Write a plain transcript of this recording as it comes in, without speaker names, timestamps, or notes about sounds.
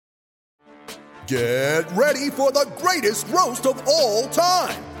Get ready for the greatest roast of all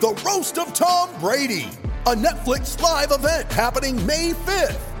time, the Roast of Tom Brady, a Netflix live event happening May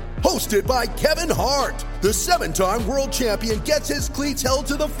 5th. Hosted by Kevin Hart, the 7-time world champion gets his cleats held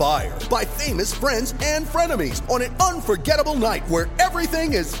to the fire by famous friends and frenemies on an unforgettable night where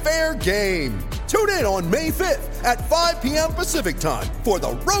everything is fair game. Tune in on May 5th at 5 p.m. Pacific time for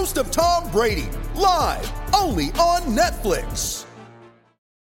the Roast of Tom Brady, live only on Netflix.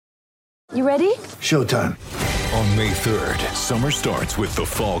 You ready? Showtime. On May 3rd, summer starts with The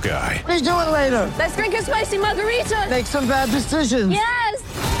Fall Guy. Let's do it later. Let's drink a spicy margarita. Make some bad decisions. Yes!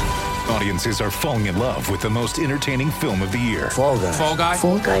 Audiences are falling in love with the most entertaining film of the year. Fall Guy. Fall Guy?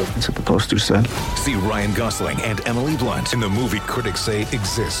 Fall guy. That's what the poster said. See Ryan Gosling and Emily Blunt in the movie critics say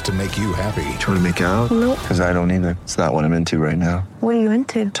exists to make you happy. Trying to make it out? Nope. Because I don't either. It's not what I'm into right now. What are you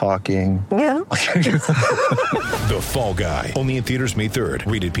into? Talking. Yeah. The Fall Guy. Only in theaters May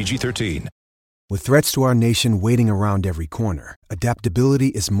 3rd. Rated PG-13. With threats to our nation waiting around every corner, adaptability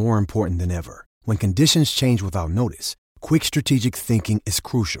is more important than ever. When conditions change without notice, quick strategic thinking is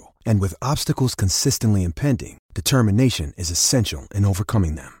crucial. And with obstacles consistently impending, determination is essential in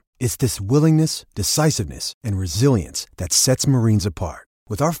overcoming them. It's this willingness, decisiveness, and resilience that sets Marines apart.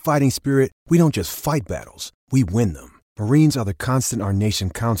 With our fighting spirit, we don't just fight battles, we win them. Marines are the constant our nation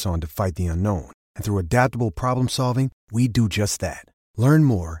counts on to fight the unknown. And through adaptable problem solving, we do just that. Learn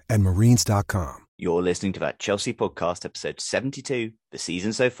more at marines.com. You're listening to That Chelsea Podcast, episode 72, the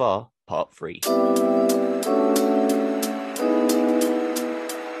season so far, part 3.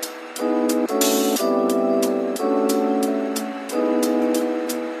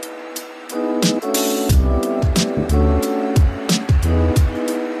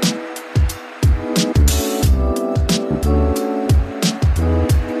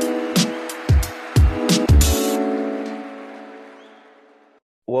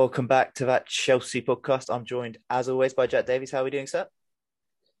 Welcome back to That Chelsea Podcast. I'm joined, as always, by Jack Davies. How are we doing, sir?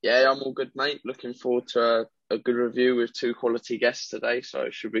 Yeah, I'm all good, mate. Looking forward to a good review with 2 quality guests today, so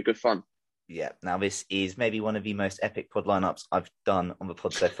it should be good fun. Yeah, now this is maybe one of the most epic pod lineups I've done on the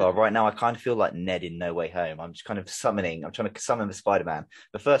pod so far. Right now, I kind of feel like Ned in No Way Home. I'm just kind of I'm trying to summon the Spider-Man.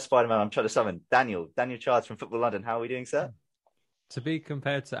 The first Spider-Man I'm trying to summon, Daniel Charles from Football London. How are we doing, sir? To be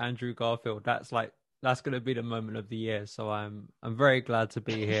compared to Andrew Garfield, that's going to be the moment of the year. So I'm very glad to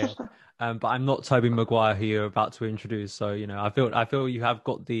be here. But I'm not Tobey Maguire, who you're about to introduce. So, I feel you have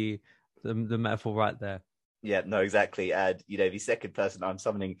got the metaphor right there. Yeah, no, exactly. And, the second person I'm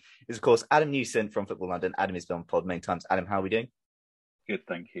summoning is, of course, Adam Newson from Football London. Adam has been on pod many times. Adam, how are we doing? Good,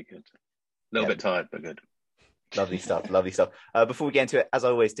 thank you. Good. A little bit tired, but good. Lovely stuff. Before we get into it, as I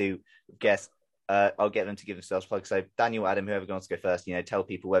always do, guests, I'll get them to give themselves plugs. So Daniel, Adam, whoever wants to go first, tell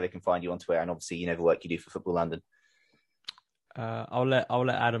people where they can find you on Twitter and obviously, the work you do for Football London. I'll let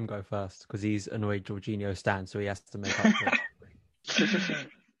Adam go first because he's annoyed Jorginho stan, so he has to make up for it.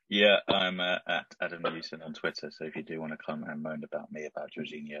 Yeah, I'm at Adam Newson on Twitter. So if you do want to come and moan about me about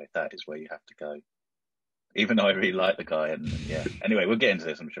Jorginho, that is where you have to go. Even though I really like the guy, and yeah. Anyway, we'll get into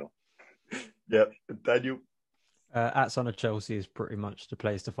this, I'm sure. Yep, Daniel. At Son of Chelsea is pretty much the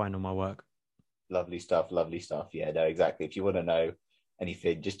place to find all my work. Lovely stuff. Yeah, no, exactly. If you want to know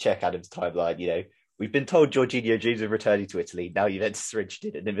anything, just check Adam's timeline. We've been told Jorginho dreams of returning to Italy. Now Juventus are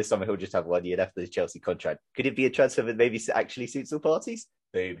interested, and then this summer he'll just have 1 year left of his Chelsea contract. Could it be a transfer that maybe actually suits all parties?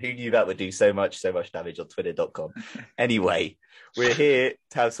 Boom. Who knew that would do so much damage on twitter.com. Anyway, we're here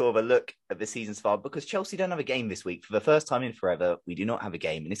to have sort of a look at the season's far because Chelsea don't have a game this week. For the first time in forever, we do not have a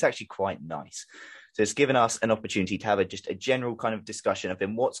game, and it's actually quite nice. So it's given us an opportunity to have just a general kind of discussion of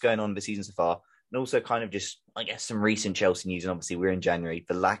what's going on in the season so far, and also kind of just, I guess, some recent Chelsea news. And obviously we're in January.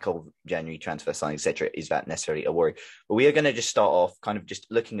 The lack of January transfer signing, etc., is that necessarily a worry? But we are going to just start off kind of just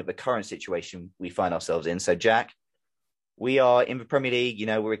looking at the current situation we find ourselves in. So, Jack, we are in the Premier League.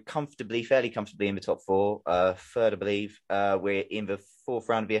 We're fairly comfortably in the top 4. Third, I believe. We're in the 4th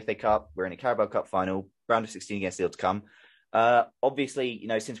round of the FA Cup. We're in a Carabao Cup final. Round of 16 against Lille to come. Obviously,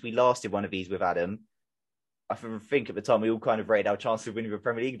 since we last did one of these with Adam, I think at the time we all kind of rated our chances of winning the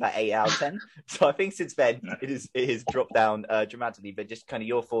Premier League about 8 out of 10. So I think since then it has dropped down dramatically. But just kind of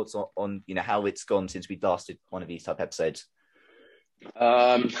your thoughts on how it's gone since we last did one of these type episodes.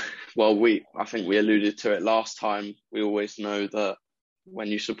 Well, I think we alluded to it last time. We always know that when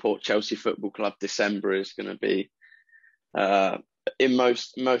you support Chelsea Football Club, December is going to be, in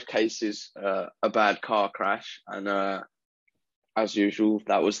most cases, a bad car crash. And as usual,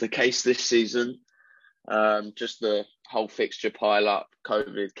 that was the case this season. Just the whole fixture pile up,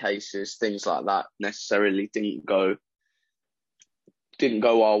 COVID cases, things like that necessarily didn't go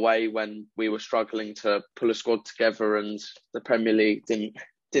our way when we were struggling to pull a squad together, and the Premier League didn't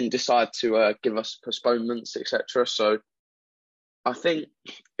didn't decide to give us postponements, etc. So I think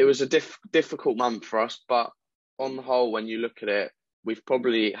it was a difficult month for us, but on the whole, when you look at it, we've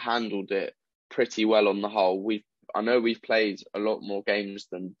probably handled it pretty well on the whole. I know we've played a lot more games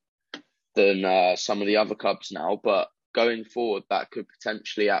than some of the other clubs now, but going forward, that could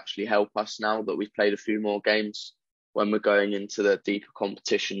potentially actually help us now that we've played a few more games when we're going into the deeper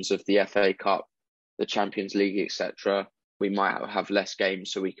competitions of the FA Cup, the Champions League, etc. We might have less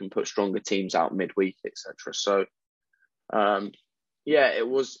games, so we can put stronger teams out midweek, etc. So, it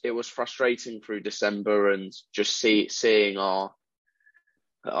was frustrating through December, and just seeing our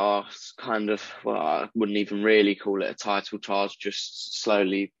kind of, well, I wouldn't even really call it a title charge, just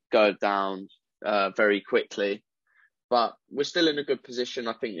slowly go down very quickly. But we're still in a good position.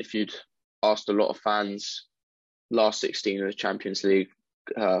 I think if you'd asked a lot of fans, last 16 of the Champions League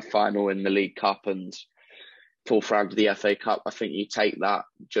final in the League Cup and fourth round of the FA Cup, I think you take that.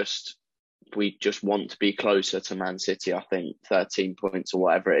 We just want to be closer to Man City. I think 13 points or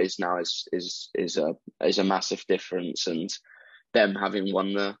whatever it is now is a massive difference, and them having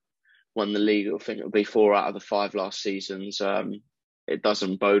won the league, I think it'll be 4 out of the 5 last seasons. It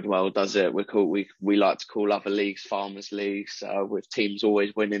doesn't bode well, does it? We like to call other leagues farmers' leagues, with teams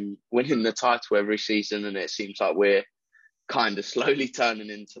always winning the title every season, and it seems like we're kind of slowly turning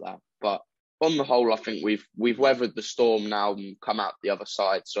into that. But on the whole, I think we've weathered the storm now and come out the other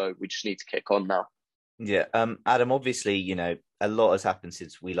side, so we just need to kick on now. Yeah, Adam, obviously, a lot has happened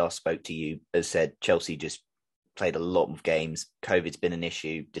since we last spoke to you. As said, Chelsea just played a lot of games. COVID's been an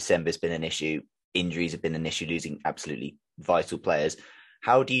issue. December's been an issue. Injuries have been an issue, losing absolutely vital players.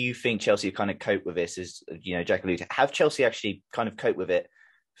 How do you think Chelsea kind of cope with this? As Jack alluded, have Chelsea actually kind of cope with it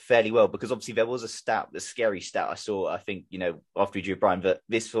fairly well? Because obviously there was a scary stat I saw, I think, after we drew Brian, that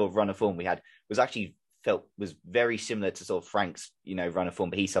this sort of run of form we had was very similar to sort of Frank's, run of form,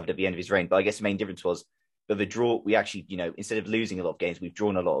 but he suffered at the end of his reign. But I guess the main difference was that the draw, we actually, instead of losing a lot of games, we've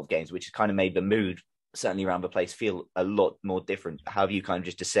drawn a lot of games, which has kind of made the mood certainly around the place feel a lot more different. How have you kind of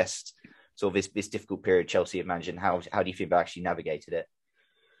just assessed sort of this difficult period Chelsea have managed, and how do you feel they actually navigated it?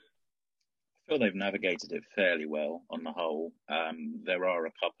 I feel they've navigated it fairly well on the whole. There are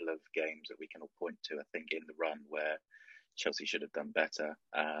a couple of games that we can all point to, I think, in the run where Chelsea should have done better,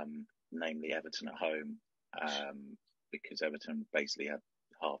 namely Everton at home, because Everton basically had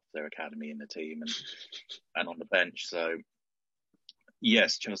half their academy in the team and on the bench. So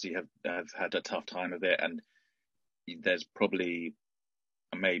yes, Chelsea have had a tough time of it, and there's probably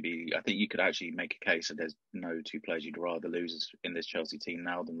I think you could actually make a case that there's no 2 players you'd rather lose in this Chelsea team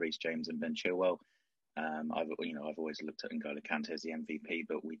now than Reece James and Ben Chilwell. I've always looked at N'Golo Kante as the MVP,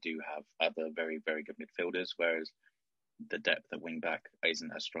 but we do have other very, very good midfielders, whereas the depth at wing back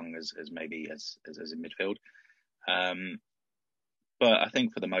isn't as strong as maybe as in midfield. But I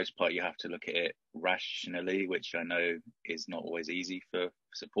think for the most part, you have to look at it rationally, which I know is not always easy for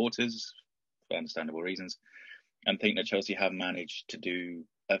supporters for understandable reasons. And think that Chelsea have managed to do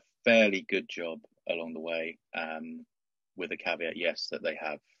a fairly good job along the way, with a caveat, yes, that they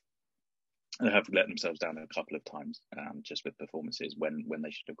have let themselves down a couple of times, just with performances when they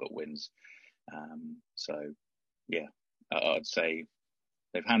should have got wins. So, yeah, I'd say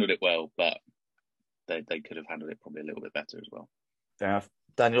they've handled it well, but they could have handled it probably a little bit better as well. Fair enough.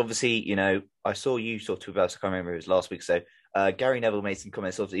 Daniel, obviously, I saw you sort of about, I can't remember, it was last week. So Gary Neville made some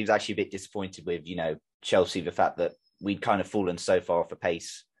comments. He was actually a bit disappointed with, Chelsea, the fact that we'd kind of fallen so far off the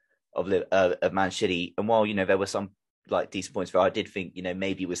pace of Man City. And while, there were some like decent points, but I did think,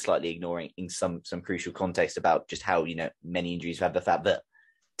 maybe we're slightly ignoring in some crucial context about just how, many injuries we've had, the fact that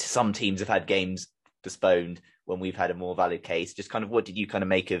some teams have had games postponed when we've had a more valid case. Just kind of, what did you kind of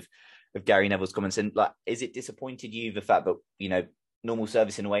make of Gary Neville's comments? And like, is it disappointed you, the fact that, normal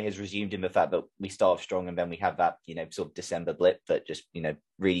service in a way has resumed, in the fact that we start off strong and then we have that, sort of December blip that just,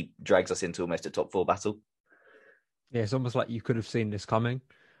 really drags us into almost a top 4 battle? Yeah, it's almost like you could have seen this coming.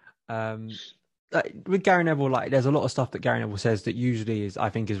 With Gary Neville, like, there's a lot of stuff that Gary Neville says that usually I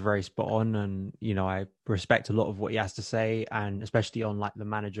think is very spot on, and I respect a lot of what he has to say, and especially on like the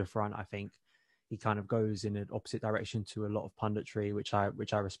manager front, I think he kind of goes in an opposite direction to a lot of punditry, which I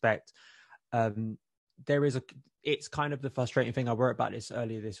respect. It's kind of the frustrating thing. I wrote about this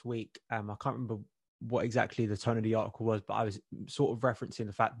earlier this week. I can't remember what exactly the tone of the article was, but I was sort of referencing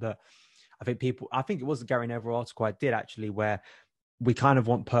the fact that I think it was the Gary Neville article I did actually, where we kind of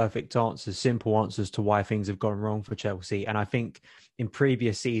want perfect answers, simple answers to why things have gone wrong for Chelsea. And I think in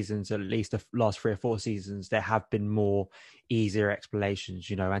previous seasons, at least the last 3 or 4 seasons, there have been more easier explanations.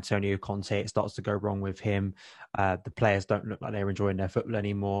 You know, Antonio Conte, it starts to go wrong with him. The players don't look like they're enjoying their football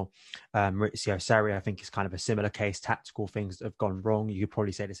anymore. Maurizio Sarri, I think, is kind of a similar case. Tactical things that have gone wrong. You could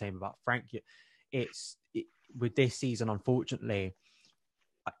probably say the same about Frank. With this season, unfortunately,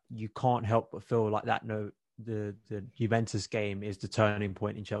 you can't help but feel like that. The Juventus game is the turning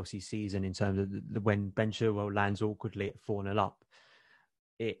point in Chelsea's season in terms of when Ben Chilwell lands awkwardly at 4-0 up.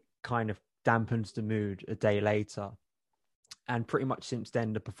 It kind of dampens the mood a day later. And pretty much since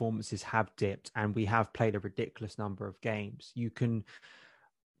then, the performances have dipped and we have played a ridiculous number of games. You can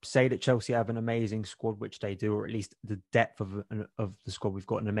say that Chelsea have an amazing squad, which they do, or at least the depth of the squad. We've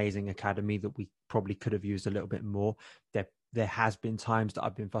got an amazing academy that we probably could have used a little bit more. There has been times that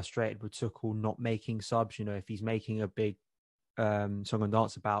I've been frustrated with Tuchel not making subs. You know, if he's making a big song and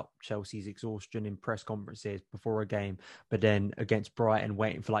dance about Chelsea's exhaustion in press conferences before a game, but then against Brighton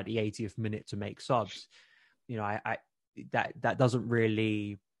waiting for like the 80th minute to make subs, you know, that doesn't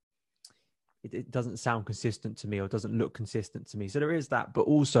really, it doesn't sound consistent to me, or doesn't look consistent to me. So there is that, but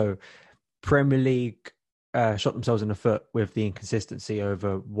also Premier League shot themselves in the foot with the inconsistency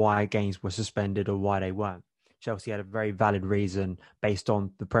over why games were suspended or why they weren't. Chelsea had a very valid reason based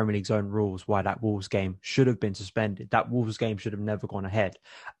on the Premier League's own rules why that Wolves game should have been suspended. That Wolves game should have never gone ahead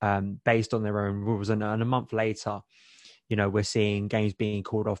based on their own rules. And a month later, you know, we're seeing games being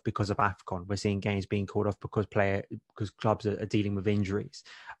called off because of AFCON. We're seeing games being called off because clubs are dealing with injuries.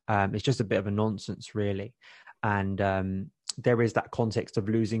 It's just a bit of a nonsense, really. And there is that context of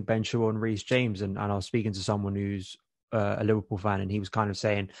losing Ben Chilwell and Reece James. And I was speaking to someone who's a Liverpool fan, and he was kind of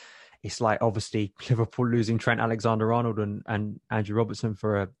saying, it's like obviously Liverpool losing Trent Alexander-Arnold and Andrew Robertson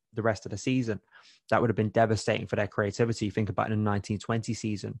for the rest of the season. That would have been devastating for their creativity. Think about in the 1920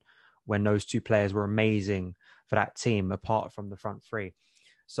 season when those two players were amazing for that team, apart from the front three.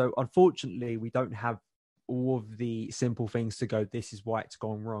 So unfortunately, we don't have all of the simple things to go, this is why it's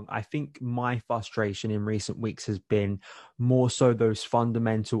gone wrong. I think my frustration in recent weeks has been more so those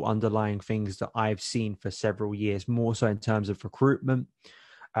fundamental underlying things that I've seen for several years, more so in terms of recruitment,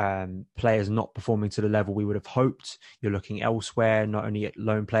 players not performing to the level we would have hoped. You're looking elsewhere, not only at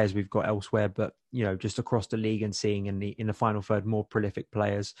loan players we've got elsewhere, but you know, just across the league and seeing in the final third more prolific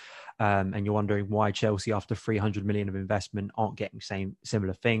players. And you're wondering why Chelsea, after 300 million of investment, aren't getting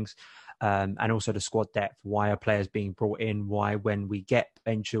similar things. And also the squad depth. Why are players being brought in? Why, when we get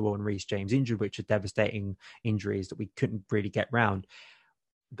Ben Chilwell and Reece James injured, which are devastating injuries that we couldn't really get round,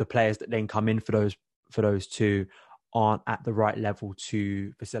 the players that then come in for those two aren't at the right level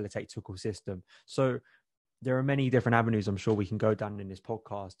to facilitate Tuchel's system. So there are many different avenues I'm sure we can go down in this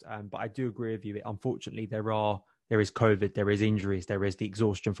podcast. But I do agree with you. Unfortunately, there is COVID, there is injuries, there is the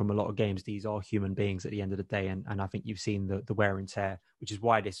exhaustion from a lot of games. These are human beings at the end of the day. And I think you've seen the wear and tear, which is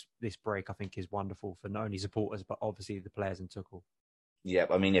why this break, I think, is wonderful for not only supporters, but obviously the players and Tuchel. Yeah,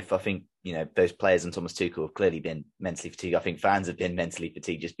 I mean, if I think, you know, those players and Thomas Tuchel have clearly been mentally fatigued. I think fans have been mentally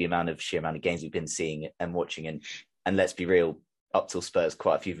fatigued, just the sheer amount of games we've been seeing and watching. And let's be real, up till Spurs,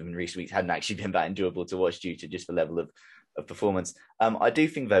 quite a few of them in recent weeks hadn't actually been that enjoyable to watch due to just the level of performance. I do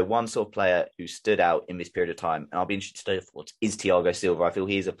think, though, one sort of player who stood out in this period of time, and I'll be interested to know thoughts, is Thiago Silva. I feel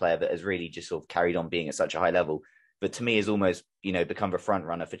he is a player that has really just sort of carried on being at such a high level, but to me has almost, you know, become a front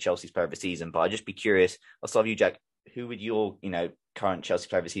runner for Chelsea's player of the season. But I'd just be curious, I'll start with you, Jack, who would your, you know, current Chelsea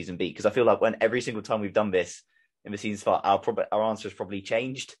player of the season be? Because I feel like when every single time we've done this in the season's far, our answer has probably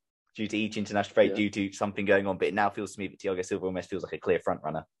changed due to each international break, due to something going on. But it now feels to me that Thiago Silva almost feels like a clear front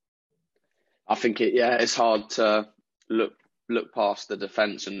runner. I think it's hard to look past the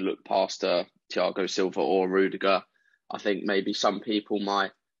defence and look past Thiago Silva or Rudiger. I think maybe some people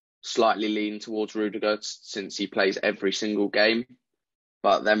might slightly lean towards Rudiger since he plays every single game.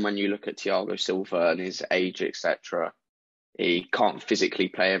 But then when you look at Thiago Silva and his age, etc., he can't physically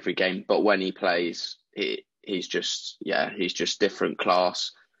play every game. But when he plays, he's just different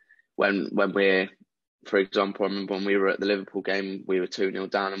class. When we're, for example, I remember when we were at the Liverpool game, we were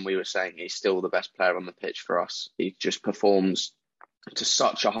 2-0 down and we were saying he's still the best player on the pitch for us. He just performs to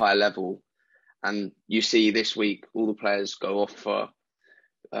such a high level. And you see this week, all the players go off for,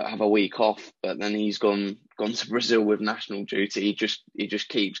 have a week off, but then he's gone to Brazil with national duty. He just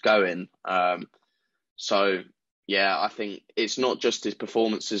keeps going. So, yeah, I think it's not just his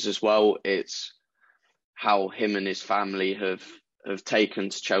performances as well. It's how him and his family have taken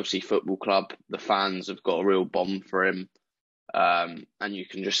to Chelsea Football Club. The fans have got a real bond for him. And you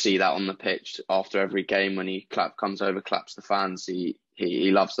can just see that on the pitch after every game when he comes over, claps the fans.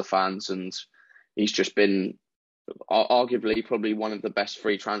 He loves the fans, and he's just been arguably probably one of the best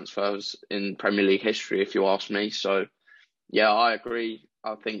free transfers in Premier League history, if you ask me. So, yeah, I agree.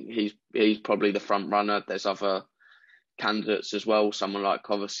 I think he's probably the front runner. There's other candidates as well. Someone like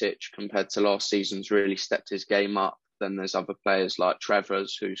Kovacic, compared to last season's, really stepped his game up. Then there's other players like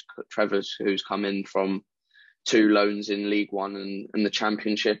Trevor's who's come in from 2 loans in League One and the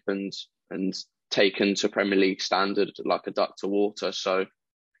Championship and taken to Premier League standard like a duck to water. So,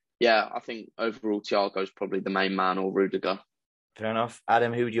 yeah, I think overall Thiago's probably the main man, or Rudiger. Fair enough.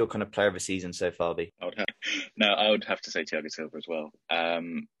 Adam, who would your kind of player of the season so far be? I would have to say Thiago Silva as well.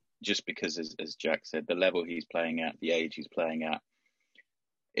 Just because, as Jack said, the level he's playing at, the age he's playing at,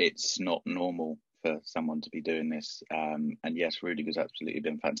 it's not normal for someone to be doing this. And yes, Rudiger's absolutely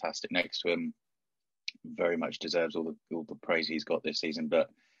been fantastic next to him. Very much deserves all the praise he's got this season. But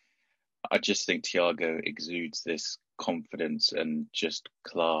I just think Thiago exudes this confidence and just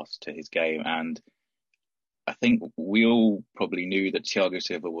class to his game. And I think we all probably knew that Thiago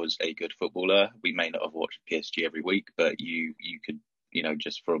Silva was a good footballer. We may not have watched PSG every week, but you could,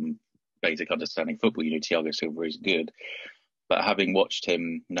 just from basic understanding football, Thiago Silva is good. But having watched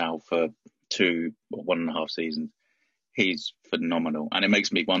him now for 2 or 1.5 seasons, he's phenomenal. And it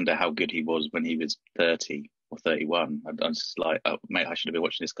makes me wonder how good he was when he was 30 or 31. I'm just like, oh, mate, I should have been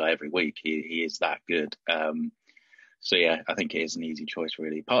watching this guy every week. He is that good. So yeah, I think it is an easy choice,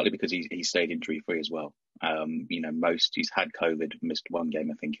 really. Partly because he stayed injury free as well. He's had COVID, missed 1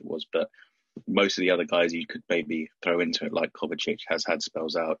 game, I think it was, but most of the other guys you could maybe throw into it, like Kovacic has had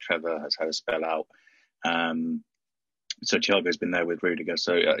spells out, Trevor has had a spell out. So Thiago's been there with Rudiger,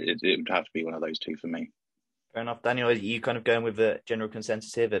 so it would have to be one of those 2 for me. Fair enough. Daniel, are you kind of going with the general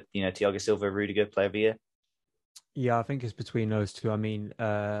consensus here that, Thiago Silva, Rudiger, player of the year? Yeah, I think it's between those 2. I mean,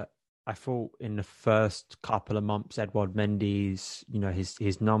 I thought in the first couple of months, Edouard Mendy's,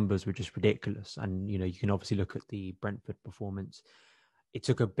 his numbers were just ridiculous. And, you can obviously look at the Brentford performance. It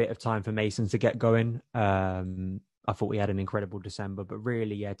took a bit of time for Mason to get going. I thought we had an incredible December, but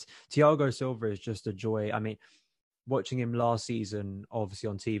really, yeah, Thiago Silva is just a joy. I mean, watching him last season, obviously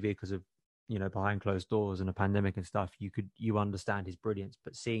on TV because of, behind closed doors and a pandemic and stuff, you understand his brilliance,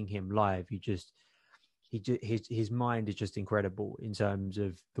 but seeing him live, his mind is just incredible in terms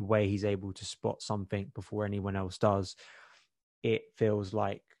of the way he's able to spot something before anyone else does. It feels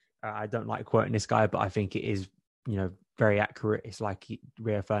like, I don't like quoting this guy, but I think it is, very accurate. It's like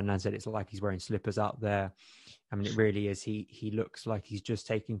Rio Ferdinand said, it's like he's wearing slippers out there. I mean, it really is. He looks like he's just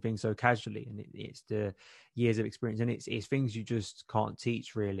taking things so casually, and it's the years of experience, and it's things you just can't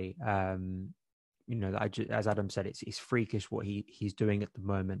teach, really. As Adam said, it's freakish what he's doing at the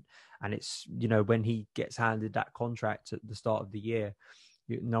moment, and it's when he gets handed that contract at the start of the year,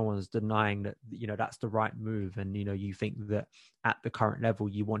 no one's denying that that's the right move, and you think that at the current level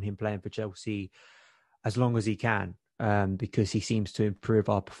you want him playing for Chelsea as long as he can. Because he seems to improve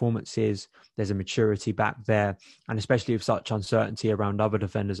our performances. There's a maturity back there. And especially with such uncertainty around other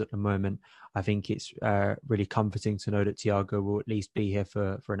defenders at the moment, I think it's really comforting to know that Thiago will at least be here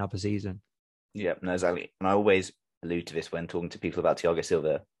for another season. Yeah, no, exactly. And I always allude to this when talking to people about Thiago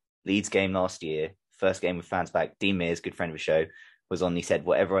Silva. Leeds game last year, first game with fans back, Dean Mears, good friend of the show, was on. He said,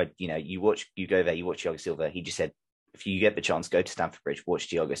 whatever, you go there, you watch Thiago Silva. He just said, if you get the chance, go to Stamford Bridge, watch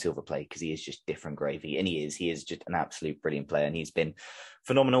Thiago Silva play, because he is just different gravy. And he is just an absolute brilliant player. And he's been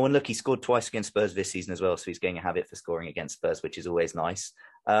phenomenal. And look, he scored twice against Spurs this season as well. So he's getting a habit for scoring against Spurs, which is always nice.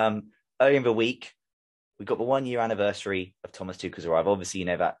 Earlier in the week, we got the 1-year anniversary of Thomas Tuchel's arrival. Obviously,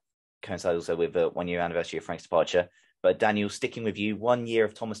 that coincides also with the 1-year anniversary of Frank's departure. But Daniel, sticking with you, 1 year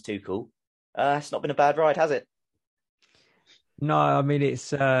of Thomas Tuchel. It's not been a bad ride, has it? No, I mean,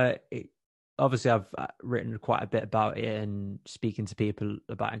 it's... Obviously, I've written quite a bit about it and speaking to people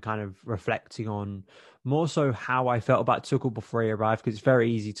about and kind of reflecting on more so how I felt about Tuchel before he arrived, because it's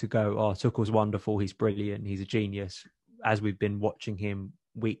very easy to go, oh, Tuchel's wonderful, he's brilliant, he's a genius, as we've been watching him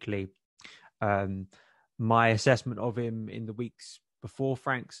weekly. My assessment of him in the weeks before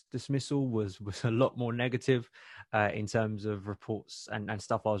Frank's dismissal was a lot more negative in terms of reports and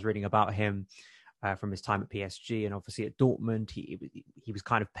stuff I was reading about him. From his time at PSG and obviously at Dortmund, he was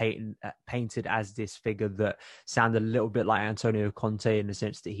kind of painted as this figure that sounded a little bit like Antonio Conte in the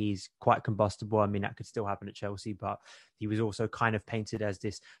sense that he's quite combustible. I mean, that could still happen at Chelsea, but he was also kind of painted as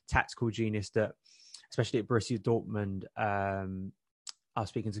this tactical genius that, especially at Borussia Dortmund, I was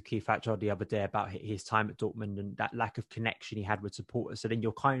speaking to Keith Hatchard the other day about his time at Dortmund and that lack of connection he had with supporters. So then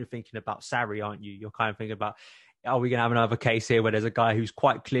you're kind of thinking about Sarri, aren't you? You're kind of thinking about, are we going to have another case here where there's a guy who's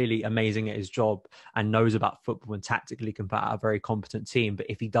quite clearly amazing at his job and knows about football and tactically can put out a very competent team, but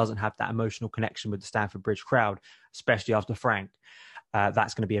if he doesn't have that emotional connection with the Stamford Bridge crowd, especially after Frank,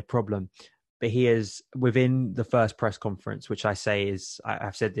 that's going to be a problem. but he is within the first press conference, which I say is,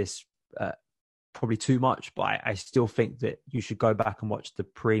 I've said this probably too much, but I still think that you should go back and watch the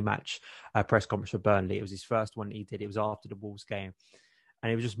pre-match press conference for Burnley. It was his first one he did. It was after the Wolves game.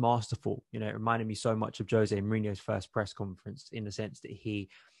 And it was just masterful. You know, it reminded me so much of Jose Mourinho's first press conference in the sense that he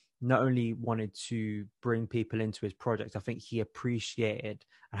not only wanted to bring people into his project, I think he appreciated,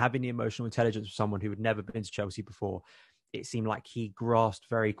 and having the emotional intelligence of someone who had never been to Chelsea before, it seemed like he grasped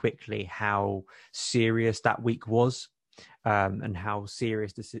very quickly how serious that week was, and how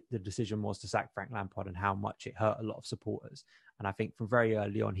serious the decision was to sack Frank Lampard and how much it hurt a lot of supporters. And I think from very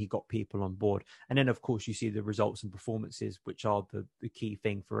early on, he got people on board. And then, of course, you see the results and performances, which are the key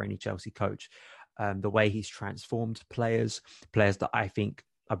thing for any Chelsea coach. The way he's transformed players that I think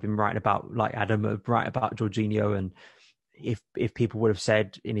I've been writing about, like Adam, right about Jorginho. And if people would have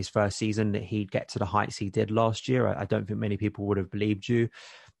said in his first season that he'd get to the heights he did last year, I don't think many people would have believed you.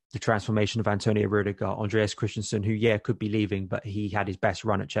 The transformation of Antonio Rudiger, Andreas Christensen, who, could be leaving, but he had his best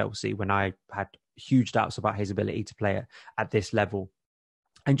run at Chelsea when I had huge doubts about his ability to play at this level.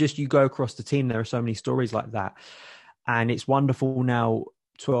 And just you go across the team, there are so many stories like that. And it's wonderful now,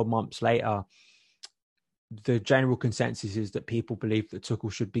 12 months later, the general consensus is that people believe that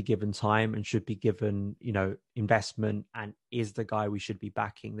Tuchel should be given time and should be given, investment, and is the guy we should be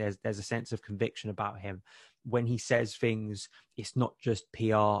backing. There's a sense of conviction about him. When he says things, it's not just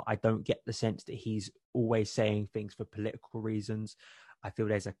PR. I don't get the sense that he's always saying things for political reasons. I feel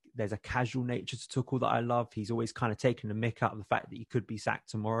there's a casual nature to Tuchel that I love. He's always kind of taking the mick out of the fact that he could be sacked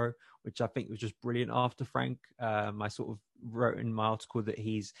tomorrow, which I think was just brilliant after Frank. I sort of wrote in my article that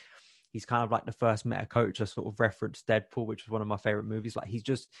he's kind of like the first meta coach. I sort of referenced Deadpool, which was one of my favorite movies. Like, he's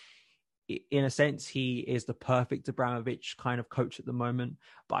just, in a sense, he is the perfect Abramovich kind of coach at the moment.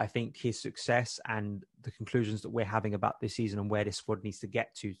 But I think his success and the conclusions that we're having about this season and where this squad needs to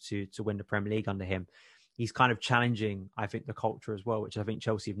get to win the Premier League under him, he's kind of challenging, I think, the culture as well, which I think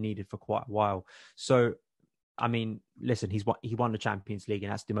Chelsea have needed for quite a while. So, I mean, listen, he won the Champions League,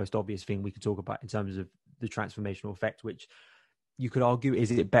 and that's the most obvious thing we could talk about in terms of the transformational effect, which you could argue,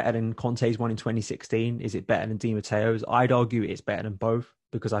 is it better than Conte's one in 2016? Is it better than Di Matteo's? I'd argue it's better than both,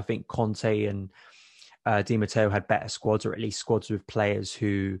 because I think Conte and Di Matteo had better squads, or at least squads with players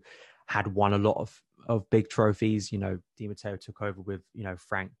who had won a lot of big trophies. Di Matteo took over with,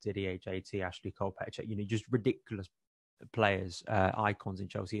 Frank, Didier, JT, Ashley Cole, Petr Cech, just ridiculous players, icons in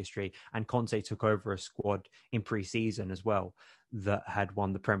Chelsea history. And Conte took over a squad in pre-season as well that had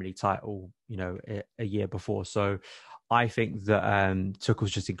won the Premier League title, a year before. So I think that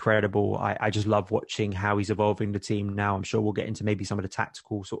Tuchel's just incredible. I just love watching how he's evolving the team now. I'm sure we'll get into maybe some of the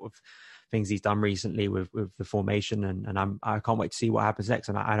tactical sort of things he's done recently with the formation, and I can't wait to see what happens next.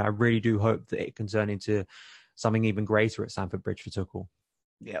 And I really do hope that it can turn into something even greater at Stamford Bridge for Tuchel.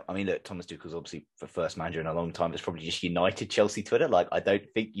 Yeah, I mean, look, Thomas Tuchel's obviously the first manager in a long time. It's probably just united Chelsea Twitter. Like, I don't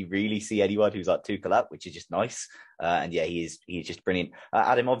think you really see anyone who's like Tuchel out, which is just nice. And yeah, he is just brilliant.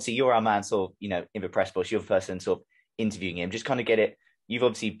 Adam, obviously, you're our man, sort of, in the press box. You're the person sort of interviewing him. Just kind of get it. You've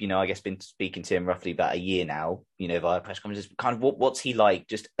obviously, I guess, been speaking to him roughly about a year now, via press conferences. Kind of what's he like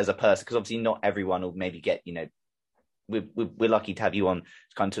just as a person? Because obviously not everyone will maybe get, we're lucky to have you on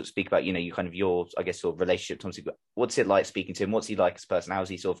to kind of speak about, you kind of your, I guess, sort of relationship to him. What's it like speaking to him? What's he like as a person? How does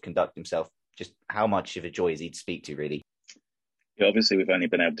he sort of conduct himself? Just how much of a joy is he to speak to, really? Yeah, obviously we've only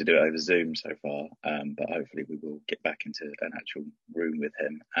been able to do it over Zoom so far, but hopefully we will get back into an actual room with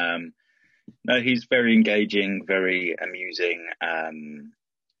him. No, he's very engaging, very amusing.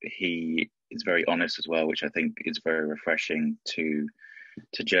 He is very honest as well, which I think is very refreshing to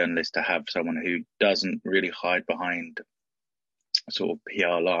journalists, to have someone who doesn't really hide behind sort of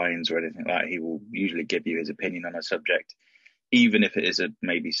PR lines or anything like that. He will usually give you his opinion on a subject, even if it is a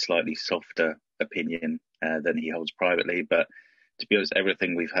maybe slightly softer opinion than he holds privately. But to be honest,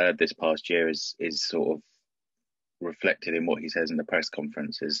 everything we've heard this past year is sort of reflected in what he says in the press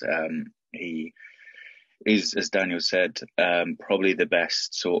conferences. He is, as Daniel said, probably the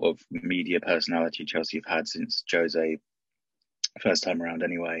best sort of media personality Chelsea have had since Jose, first time around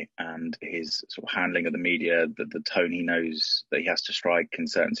anyway. And his sort of handling of the media, the tone he knows that he has to strike in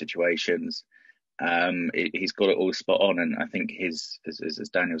certain situations, he's got it all spot on. And I think as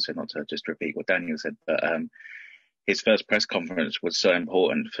Daniel said, not to just repeat what Daniel said, but his first press conference was so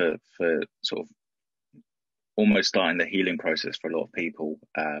important for sort of almost starting the healing process for a lot of people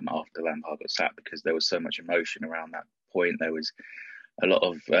after Lampard got sacked, because there was so much emotion around that point. There was a lot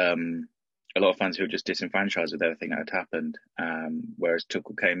of fans who were just disenfranchised with everything that had happened, whereas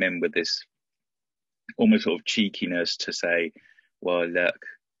Tuchel came in with this almost sort of cheekiness to say, well, look,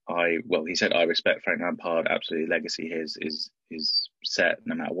 he said, I respect Frank Lampard, absolutely, legacy is set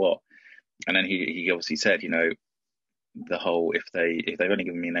no matter what. And then he obviously said, the whole, if they've only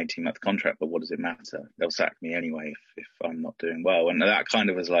given me an 18-month contract, but what does it matter? They'll sack me anyway if I'm not doing well. And that kind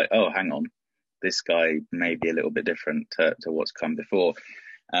of was like, oh, hang on, this guy may be a little bit different to what's come before.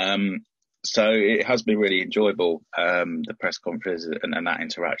 So it has been really enjoyable, the press conference and that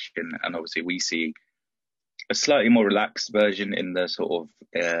interaction. And obviously we see a slightly more relaxed version in the sort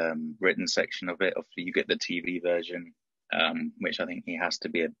of written section of it. Obviously you get the TV version, which I think he has to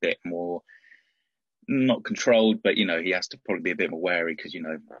be a bit more, not controlled, but he has to probably be a bit more wary because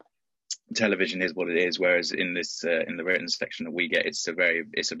television is what it is. Whereas in this in the written section that we get, it's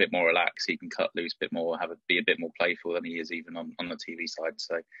a bit more relaxed. He can cut loose a bit more, be a bit more playful than he is even on the TV side.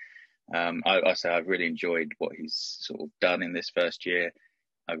 So I say I've really enjoyed what he's sort of done in this first year.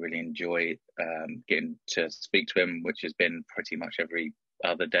 I really enjoy getting to speak to him, which has been pretty much every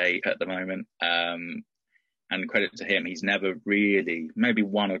other day at the moment. And credit to him, he's never really, maybe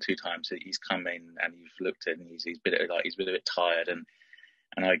one or two times that he's come in and you've looked at and he's been a bit tired. And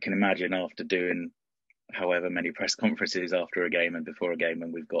I can imagine after doing however many press conferences after a game and before a game,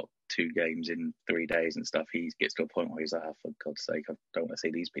 and we've got 2 games in 3 days and stuff, he gets to a point where he's like, oh, for God's sake, I don't want to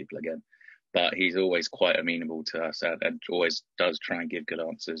see these people again. But he's always quite amenable to us and always does try and give good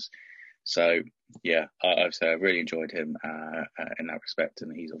answers. So, yeah, I've really enjoyed him in that respect.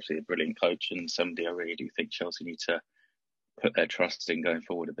 And he's obviously a brilliant coach and somebody I really do think Chelsea need to put their trust in going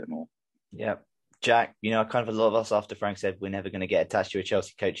forward a bit more. Yeah. Jack, kind of a lot of us, after Frank said we're never going to get attached to a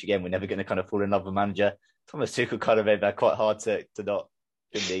Chelsea coach again, we're never going to kind of fall in love with a manager. Thomas Tuchel kind of made that quite hard to not,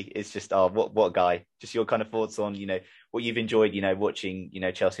 didn't he? It's just, what a guy. Just your kind of thoughts on, what you've enjoyed, watching,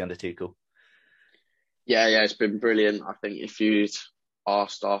 Chelsea under Tuchel. Yeah, it's been brilliant. I think if you'd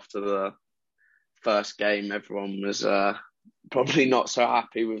asked after the first game, everyone was probably not so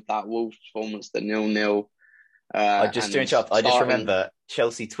happy with that Wolves performance, the 0-0. I just remember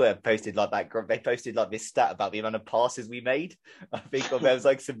Chelsea Twitter posted they posted this stat about the amount of passes we made. I think there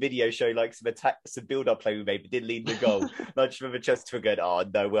was some video showing some build-up play we made, but didn't lead the goal. And I just remember Chelsea Twitter going, oh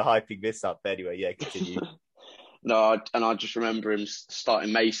no, we're hyping this up. But anyway, yeah, continue. No, and I just remember him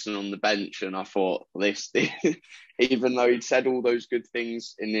starting Mason on the bench, and I thought this, even though he'd said all those good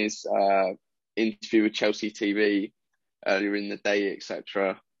things in his interview with Chelsea TV earlier in the day,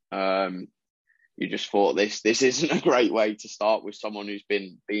 etc. You just thought this isn't a great way to start with someone who's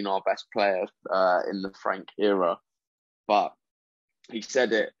been our best player in the Frank era. But he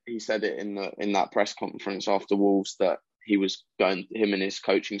said it in that press conference after Wolves that him and his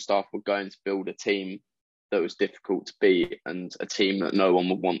coaching staff were going to build a team that was difficult to beat and a team that no one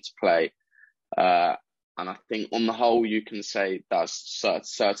would want to play. And I think on the whole, you can say that's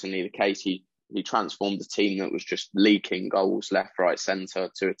certainly the case. He transformed a team that was just leaking goals left, right, centre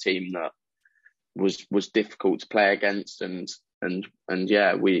to a team that was difficult to play against. And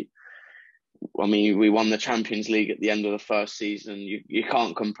yeah, we won the Champions League at the end of the first season. You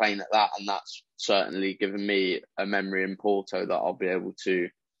can't complain at that. And that's certainly given me a memory in Porto that I'll be able to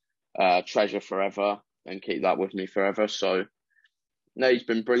treasure forever and keep that with me forever. So no, he's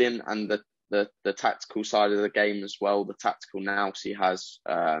been brilliant. And the tactical side of the game as well, the tactical nous he has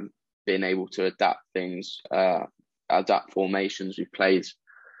been able to adapt things, adapt formations. We've played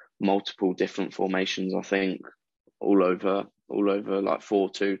multiple different formations, I think, all over like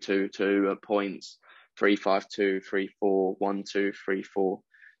 4-2-2-2 at points, 3-5-2, 3-4, 1-2, 3-4,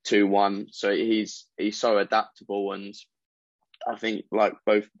 2-1. So he's so adaptable, and I think like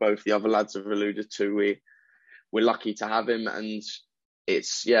both the other lads have alluded to, we're lucky to have him, and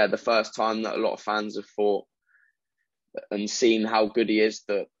it's the first time that a lot of fans have thought and seen how good he is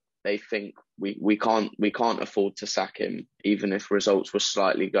that they think we can't afford to sack him, even if results were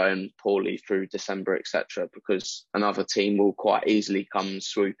slightly going poorly through December, etc. Because another team will quite easily come and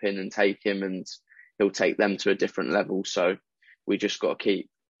swoop in and take him, and he'll take them to a different level. So we just got to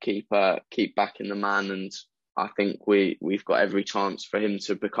keep backing the man, and I think we've got every chance for him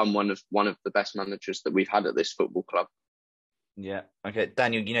to become one of the best managers that we've had at this football club. Yeah. Okay,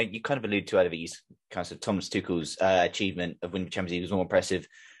 Daniel. You kind of alluded to Eddie's kind of Thomas Tuchel's achievement of winning the Champions League was more impressive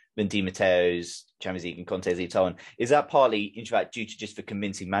than Di Matteo's Champions League and Conte's League on. Is that partly, in fact, due to just the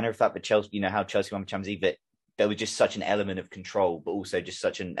convincing manner of that, but Chelsea, how Chelsea won the Champions League, that there was just such an element of control, but also just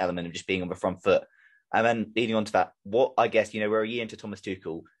such an element of just being on the front foot? And then leading on to that, what I guess, we're a year into Thomas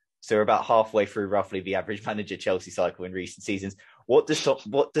Tuchel, so we're about halfway through roughly the average manager Chelsea cycle in recent seasons. What does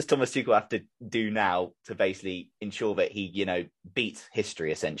Thomas Tuchel have to do now to basically ensure that he, beats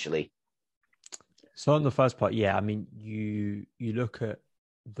history essentially? So on the first part, you look at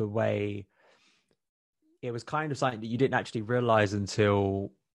the way it was kind of something that you didn't actually realize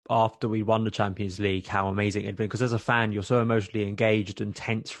until after we won the Champions League how amazing it had been, because as a fan you're so emotionally engaged and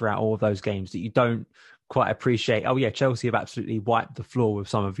tense throughout all of those games that you don't quite appreciate, oh yeah, Chelsea have absolutely wiped the floor with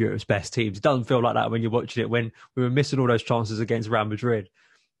some of Europe's best teams. It doesn't feel like that when you're watching it. When we were missing all those chances against Real Madrid,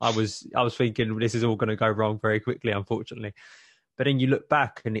 I was thinking this is all going to go wrong very quickly, unfortunately. But then you look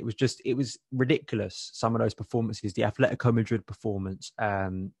back and it was ridiculous, some of those performances, the Atletico Madrid performance,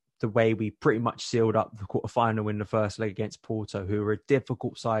 the way we pretty much sealed up the quarterfinal in the first leg against Porto, who were a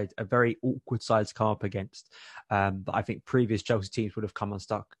difficult side, a very awkward side to come up against. But I think previous Chelsea teams would have come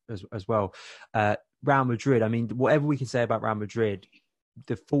unstuck as well. Real Madrid, I mean, whatever we can say about Real Madrid,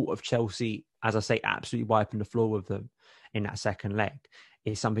 the fault of Chelsea, as I say, absolutely wiping the floor with them in that second leg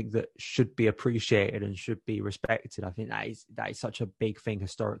is something that should be appreciated and should be respected. I think that is such a big thing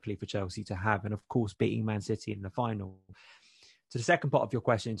historically for Chelsea to have. And of course, beating Man City in the final. To the second part of your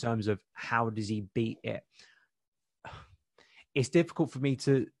question, in terms of how does he beat it, it's difficult for me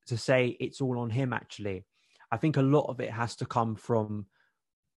to say it's all on him, actually. I think a lot of it has to come from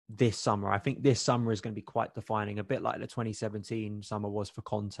this summer. I think this summer is going to be quite defining, a bit like the 2017 summer was for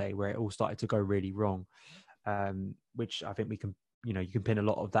Conte, where it all started to go really wrong, which I think we can, you can pin a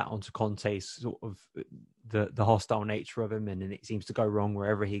lot of that onto Conte's sort of the hostile nature of him, and it seems to go wrong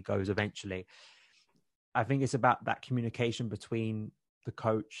wherever he goes eventually. I think it's about that communication between the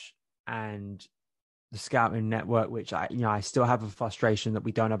coach and the scouting network, which I still have a frustration that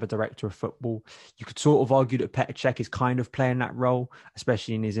we don't have a director of football. You could sort of argue that Petr Cech is kind of playing that role,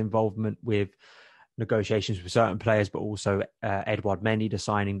 especially in his involvement with negotiations with certain players, but also Edouard Mendy,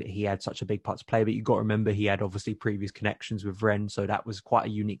 deciding that he had such a big part to play. But you've got to remember he had obviously previous connections with Rennes, so that was quite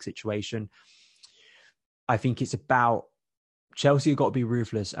a unique situation. I think it's about Chelsea have got to be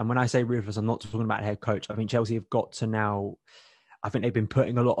ruthless. And when I say ruthless, I'm not talking about head coach. I think Chelsea have got to now, I think they've been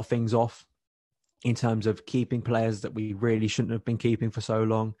putting a lot of things off in terms of keeping players that we really shouldn't have been keeping for so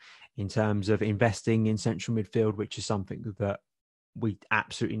long, in terms of investing in central midfield, which is something that we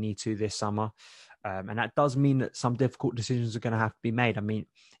absolutely need to this summer. And that does mean that some difficult decisions are going to have to be made. I mean,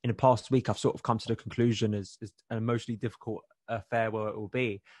 in the past week, I've sort of come to the conclusion as an emotionally difficult affair where it will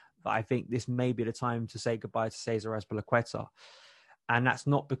be, but I think this may be the time to say goodbye to Cesar Azpilicueta. And that's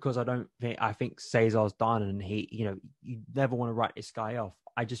not because I think Cesar's done and he, you never want to write this guy off.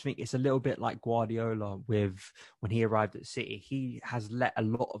 I just think it's a little bit like Guardiola when he arrived at City. He has let a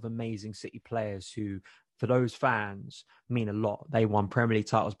lot of amazing City players who, for those fans, mean a lot. They won Premier League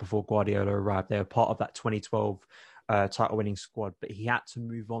titles before Guardiola arrived. They were part of that 2012 title-winning squad, but he had to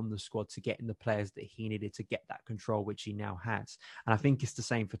move on the squad to get in the players that he needed to get that control, which he now has. And I think it's the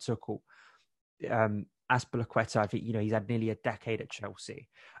same for Tuchel. Azpilicueta, I think, he's had nearly a decade at Chelsea.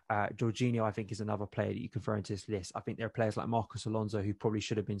 Jorginho, I think, is another player that you can throw into this list. I think there are players like Marcos Alonso who probably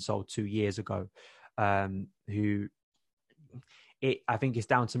should have been sold 2 years ago, I think it's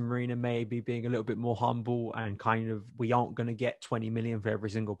down to Marina maybe being a little bit more humble and kind of, we aren't going to get 20 million for every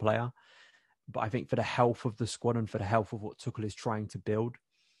single player. But I think for the health of the squad and for the health of what Tuchel is trying to build,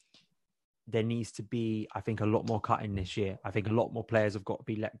 there needs to be, I think, a lot more cutting this year. I think a lot more players have got to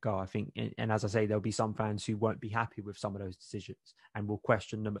be let go. I think, and as I say, there'll be some fans who won't be happy with some of those decisions and will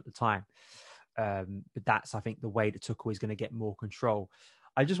question them at the time. But that's, I think, the way that Tuchel is going to get more control.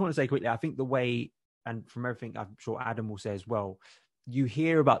 I just want to say quickly, I think the way, and from everything I'm sure Adam will say as well, you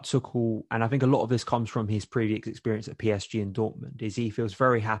hear about Tuchel, and I think a lot of this comes from his previous experience at PSG and Dortmund, is he feels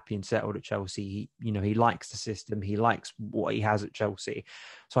very happy and settled at Chelsea. He likes the system. He likes what he has at Chelsea.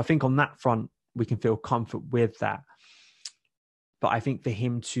 So I think on that front, we can feel comfort with that. But I think for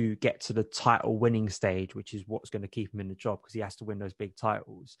him to get to the title winning stage, which is what's going to keep him in the job, because he has to win those big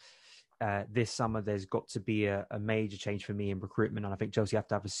titles, this summer, there's got to be a major change for me in recruitment. And I think Chelsea have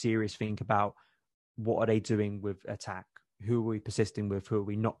to have a serious think about what are they doing with attack? Who are we persisting with? Who are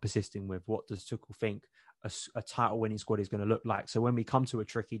we not persisting with? What does Tuchel think a title-winning squad is going to look like? So when we come to a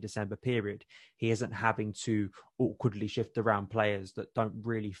tricky December period, he isn't having to awkwardly shift around players that don't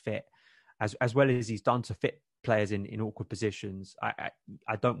really fit, as well as he's done to fit players in awkward positions.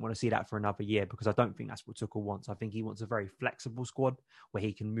 I don't want to see that for another year, because I don't think that's what Tuchel wants. I think he wants a very flexible squad where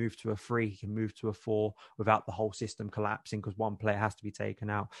he can move to a 3, he can move to a 4 without the whole system collapsing because one player has to be taken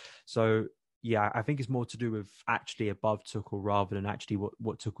out. So yeah, I think it's more to do with actually above Tuchel rather than actually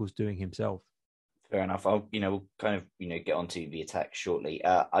what Tuchel's doing himself. Fair enough. We'll kind of, get onto the attack shortly.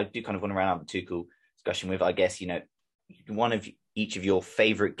 I do kind of want to round out the Tuchel discussion with, I guess, one of each of your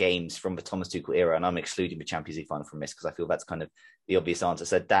favourite games from the Thomas Tuchel era, and I'm excluding the Champions League final from this because I feel that's kind of the obvious answer.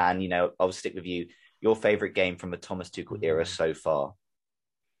 So Dan, I'll stick with you. Your favourite game from the Thomas Tuchel era so far?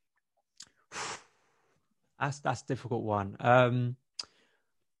 That's a difficult one.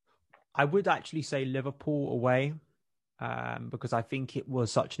 I would actually say Liverpool away. because I think it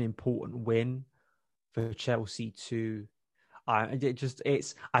was such an important win for Chelsea to. I'm going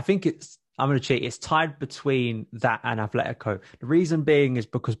to cheat. It's tied between that and Atletico. The reason being is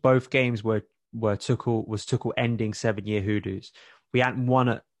because both games were Tuchel ending 7-year hoodoos. We hadn't won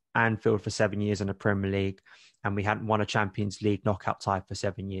at Anfield for 7 years in the Premier League, and we hadn't won a Champions League knockout tie for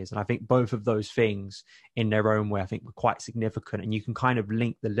 7 years. And I think both of those things in their own way, I think, were quite significant. And you can kind of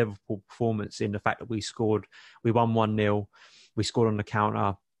link the Liverpool performance in the fact that we won 1-0, we scored on the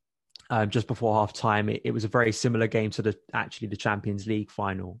counter just before half time. It was a very similar game to the Champions League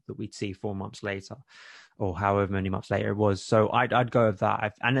final that we'd see 4 months later, or however many months later it was. So I'd go with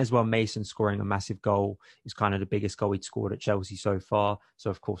that. And as well, Mason scoring a massive goal is kind of the biggest goal he'd scored at Chelsea so far. So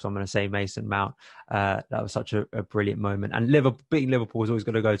of course I'm going to say Mason Mount. That was such a brilliant moment. And beating Liverpool is always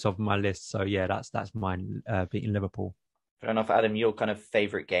going to go top of my list. So yeah, that's mine, beating Liverpool. Fair enough. Adam, your kind of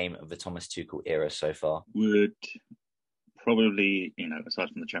favourite game of the Thomas Tuchel era so far? Would probably, aside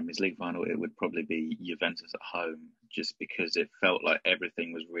from the Champions League final, it would probably be Juventus at home, just because it felt like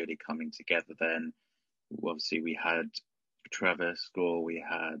everything was really coming together then. Obviously, we had Trevor score, we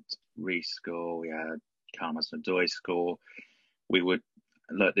had Reece score, we had Carlos Nadoy score.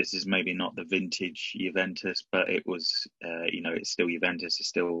 This is maybe not the vintage Juventus, but it was, it's still Juventus, it's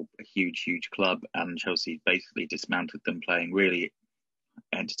still a huge, huge club, and Chelsea basically dismantled them, playing really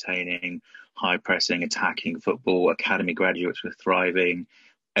entertaining, high pressing, attacking football. Academy graduates were thriving.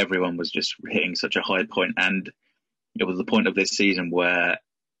 Everyone was just hitting such a high point, and it was the point of this season where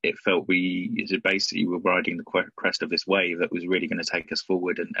it felt we basically were riding the crest of this wave that was really going to take us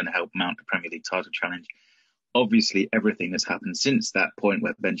forward and help mount the Premier League title challenge. Obviously, everything that's happened since that point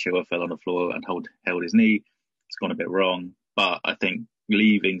where Ben Chilwell fell on the floor and held his knee, it's gone a bit wrong. But I think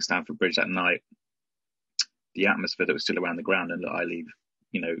leaving Stamford Bridge that night, the atmosphere that was still around the ground, and I leave,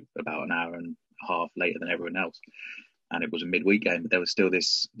 about an hour and a half later than everyone else, and it was a midweek game, but there was still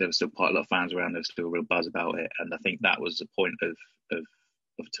quite a lot of fans around. There was still a real buzz about it, and I think that was the point of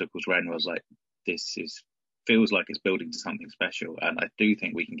Tuchel's reign, where I was like, feels like it's building to something special, and I do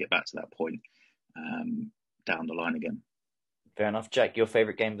think we can get back to that point down the line again. Fair enough. Jack, your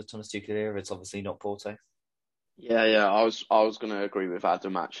favourite game of the Thomas Tuchel era? It's obviously not Porto. Yeah. I was going to agree with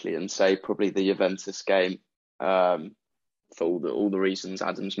Adam actually, and say probably the Juventus game, for all the reasons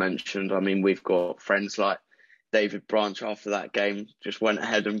Adam's mentioned. I mean, we've got friends like David Branch after that game just went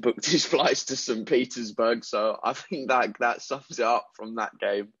ahead and booked his flights to St. Petersburg. So I think that sums it up from that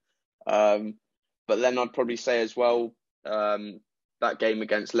game. But then I'd probably say as well, that game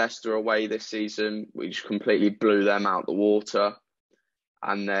against Leicester away this season, we just completely blew them out the water.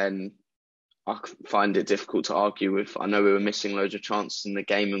 And then I find it difficult to argue with. I know we were missing loads of chances in the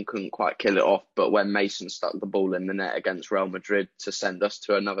game and couldn't quite kill it off, but when Mason stuck the ball in the net against Real Madrid to send us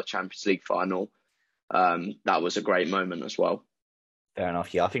to another Champions League final, that was a great moment as well. Fair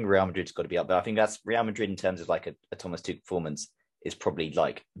enough. Yeah, I think Real Madrid's got to be up there. I think that's Real Madrid in terms of like a Thomas Tuchel performance is probably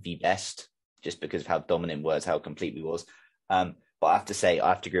like the best, just because of how dominant it was, how complete we was. But I have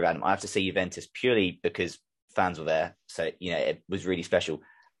to agree with Adam. I have to say Juventus purely because fans were there. So, it was really special.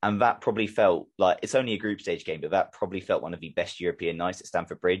 And that probably felt like, it's only a group stage game, but that probably felt one of the best European nights at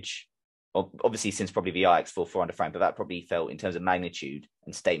Stamford Bridge. Obviously, since probably the Ajax 400 franc, but that probably felt, in terms of magnitude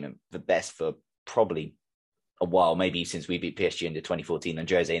and statement, the best for probably a while, maybe since we beat PSG in the 2014 on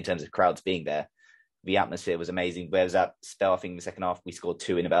Jose, in terms of crowds being there. The atmosphere was amazing. Where was that spell? I think in the second half, we scored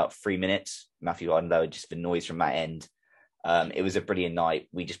 2 in about 3 minutes. Matthew Harden, just the noise from that end. It was a brilliant night.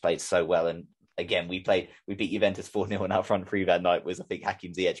 We just played so well. And again, we beat Juventus 4-0, and our front three that night was, I think,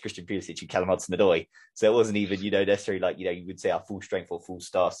 Hakim Ziyech, Christian Pulisic, and Callum Hudson-Odoi. So it wasn't even, necessarily like, you would say our full strength or full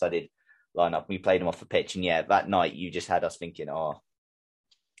star-studded lineup. We played them off the pitch. And yeah, that night you just had us thinking,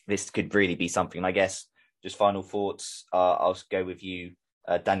 this could really be something. And I guess just final thoughts. I'll go with you,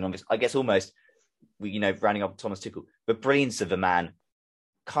 Daniel. I guess almost, rounding up Thomas Tuchel, the brilliance of the man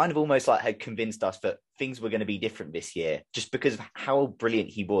kind of almost like had convinced us that things were going to be different this year, just because of how brilliant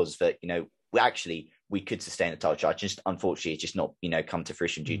he was, that, we could sustain the title charge. Just unfortunately, it's just not, come to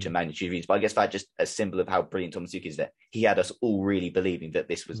fruition due to magnitude reasons. But I guess that just a symbol of how brilliant Thomas Tuchel is, that he had us all really believing that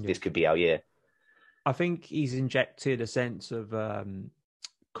this could be our year. I think he's injected a sense of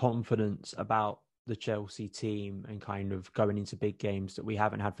confidence about the Chelsea team and kind of going into big games that we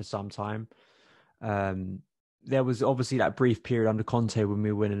haven't had for some time. There was obviously that brief period under Conte when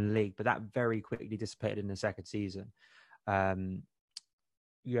we were winning the league, but that very quickly dissipated in the second season.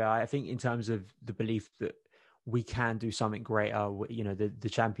 I think in terms of the belief that we can do something greater, the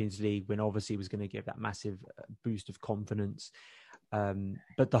Champions League win obviously was going to give that massive boost of confidence.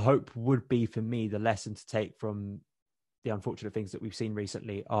 But the hope would be, for me, the lesson to take from the unfortunate things that we've seen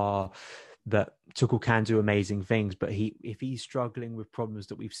recently are that Tuchel can do amazing things, but if he's struggling with problems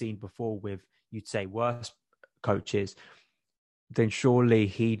that we've seen before with, you'd say, worse coaches, then surely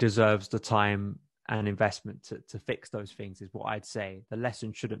he deserves the time and investment to fix those things, is what I'd say. The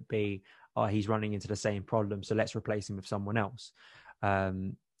lesson shouldn't be, he's running into the same problem, so let's replace him with someone else.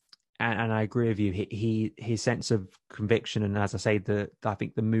 And I agree with you. His sense of conviction, and as I say, I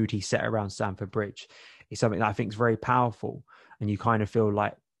think the mood he set around Stamford Bridge is something that I think is very powerful. And you kind of feel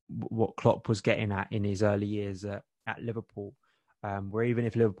like what Klopp was getting at in his early years at Liverpool, where even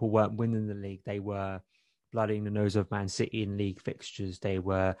if Liverpool weren't winning the league, they were blooding the nose of Man City in league fixtures. They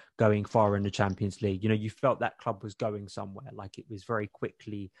were going far in the Champions League. You felt that club was going somewhere, like it was very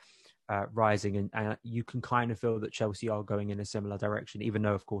quickly rising. And you can kind of feel that Chelsea are going in a similar direction, even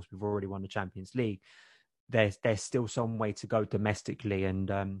though, of course, we've already won the Champions League. There's still some way to go domestically.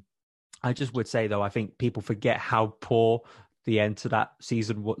 And I just would say, though, I think people forget how poor the end to that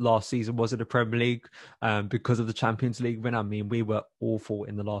season, what last season was in the Premier League, because of the Champions League win. I mean, we were awful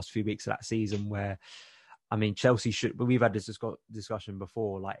in the last few weeks of that season where, I mean, Chelsea should, but we've had this discussion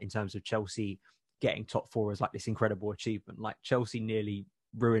before, like in terms of Chelsea getting top four as like this incredible achievement. Like Chelsea nearly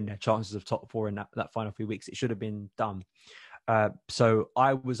ruined their chances of top four in that final few weeks. It should have been done. So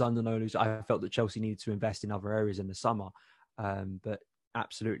I was under no illusion. I felt that Chelsea needed to invest in other areas in the summer. But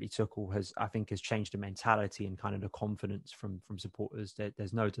absolutely, Tuchel has changed the mentality and kind of the confidence from supporters.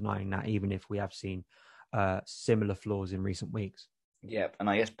 There's no denying that, even if we have seen similar flaws in recent weeks. Yeah, and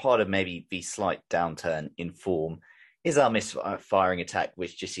I guess part of maybe the slight downturn in form is our misfiring attack,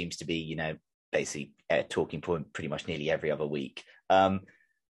 which just seems to be, basically a talking point pretty much nearly every other week.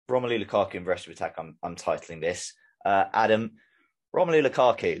 Romelu Lukaku and the rest of attack, I'm titling this. Adam, Romelu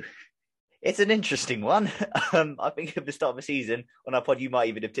Lukaku, it's an interesting one. I think at the start of the season, on our pod, you might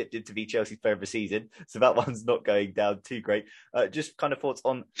even have tipped it to be Chelsea's player of the season. So that one's not going down too great. Just kind of thoughts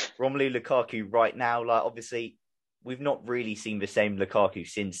on Romelu Lukaku right now. Like, obviously, we've not really seen the same Lukaku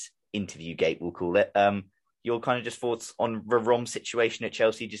since Interviewgate, we'll call it. Your kind of just thoughts on the Rom situation at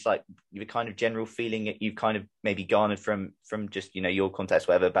Chelsea, just like the kind of general feeling that you've kind of maybe garnered from just, your context,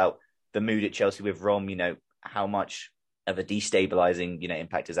 whatever, about the mood at Chelsea with Rom, how much of a destabilising,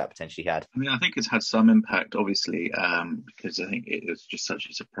 impact has that potentially had? I mean, I think it's had some impact, obviously, because I think it was just such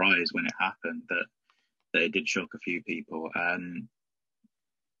a surprise when it happened that it did shock a few people.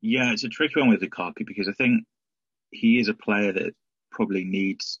 Yeah, it's a tricky one with Lukaku because I think he is a player that probably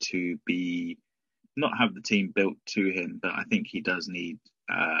needs to not have the team built to him, but I think he does need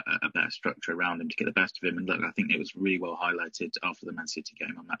a better structure around him to get the best of him. And look, I think it was really well highlighted after the Man City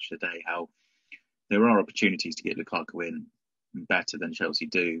game on Match of the Day how there are opportunities to get Lukaku in better than Chelsea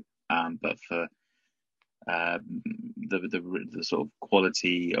do, but for the sort of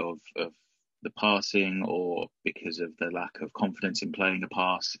quality of the passing, or because of the lack of confidence in playing a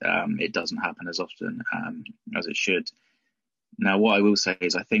pass, it doesn't happen as often as it should. Now, what I will say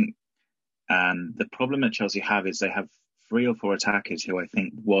is I think the problem that Chelsea have is they have 3 or 4 attackers who I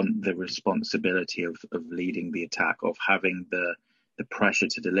think want the responsibility of leading the attack, of having the pressure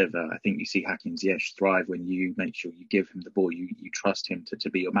to deliver. I think you see Hakim Ziyech thrive when you make sure you give him the ball, you trust him to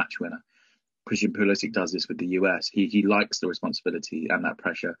be your match winner. Christian Pulisic does this with the US. He likes the responsibility and that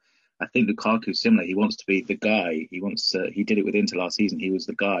pressure. I think Lukaku similar. He wants to be the guy. He did it with Inter last season. He was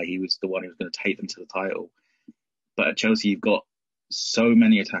the guy. He was the one who was going to take them to the title. But at Chelsea, you've got so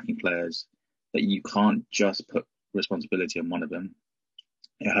many attacking players that you can't just put responsibility on one of them.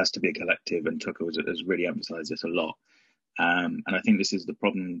 It has to be a collective, and Tuchel has really emphasised this a lot. And I think this is the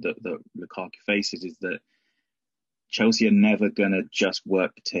problem that Lukaku faces, is that Chelsea are never going to just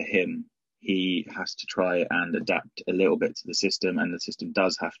work to him. He has to try and adapt a little bit to the system, and the system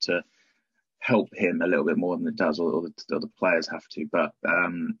does have to help him a little bit more than it does, or the players have to. But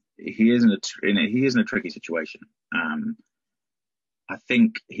he is in a tricky situation. I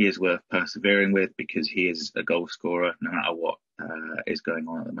think he is worth persevering with because he is a goal scorer, no matter what is going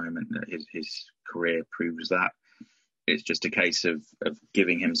on at the moment. His career proves that. It's just a case of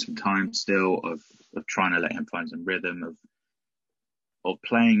giving him some time still, of trying to let him find some rhythm, of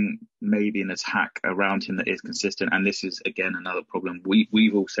playing maybe an attack around him that is consistent. And this is, again, another problem.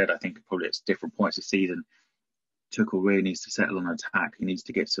 We've all said, I think, probably at different points this season, Tuchel really needs to settle on an attack. He needs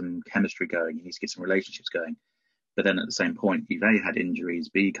to get some chemistry going. He needs to get some relationships going. But then at the same point, you've A, had injuries,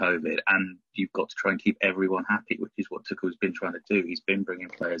 B, COVID, and you've got to try and keep everyone happy, which is what Tuchel's been trying to do. He's been bringing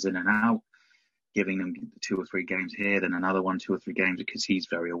players in and out, giving them 2 or 3 games here, then another 1, 2 or 3 games, because he's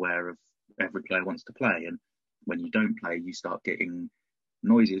very aware of every player wants to play. And when you don't play, you start getting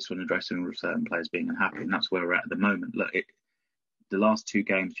noises from the dressing room of certain players being unhappy. And that's where we're at the moment. Look, the last 2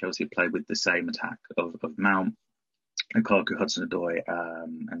 games, Chelsea have played with the same attack of Mount, Lukaku, Hudson-Odoi,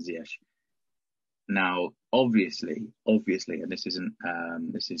 and Ziyech. Now, obviously, and this isn't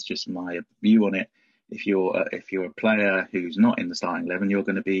this is just my view on it. If you're a player who's not in the starting 11, you're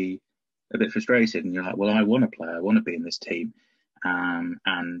going to be a bit frustrated, and you're like, well, I want to play, I want to be in this team,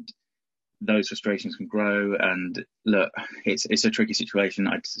 and those frustrations can grow. And look, it's a tricky situation.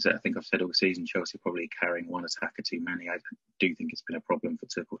 I think I've said all season, Chelsea probably carrying one attacker too many. I do think it's been a problem for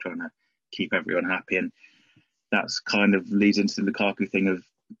Tuchel trying to keep everyone happy, and that's kind of leads into the Lukaku thing of,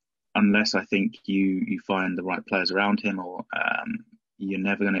 unless I think you find the right players around him, or you're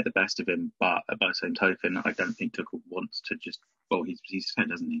never going to get the best of him. But by the same token, I don't think Tuchel wants to just, well, he's said,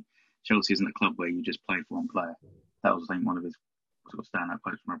 doesn't he? Chelsea isn't a club where you just play for one player. That was, I think, one of his sort of standout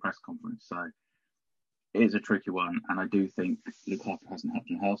quotes from a press conference. So it is a tricky one. And I do think Lukaku hasn't helped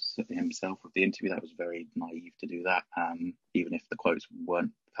himself with the interview. That was very naive to do that, even if the quotes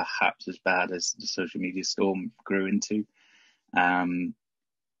weren't perhaps as bad as the social media storm grew into.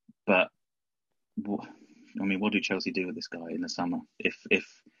 But I mean, what do Chelsea do with this guy in the summer? If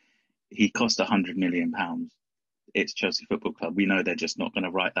he cost £100 million, it's Chelsea Football Club. We know they're just not going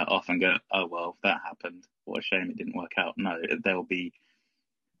to write that off and go, oh well, that happened. What a shame it didn't work out. No, there'll be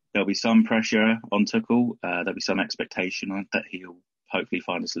some pressure on Tuchel. There'll be some expectation on that he'll hopefully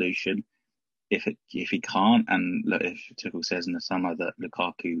find a solution. If he can't, and look, if Tuchel says in the summer that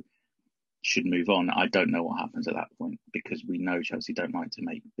Lukaku should move on, I don't know what happens at that point, because we know Chelsea don't like to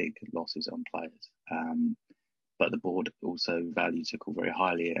make big losses on players. But the board also value Tuchel very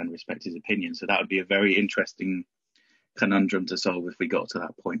highly and respect his opinion. So that would be a very interesting conundrum to solve if we got to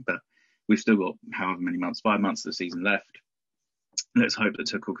that point. But we've still got however many months, 5 months of the season left. Let's hope that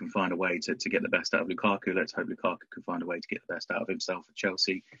Tuchel can find a way to get the best out of Lukaku. Let's hope Lukaku can find a way to get the best out of himself at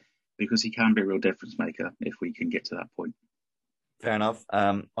Chelsea, because he can be a real difference maker if we can get to that point. Fair enough.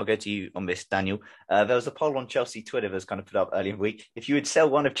 I'll go to you on this, Daniel. There was a poll on Chelsea Twitter that was kind of put up earlier in the week. If you would sell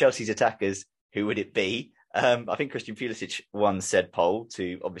one of Chelsea's attackers, who would it be? I think Christian Pulisic won said poll,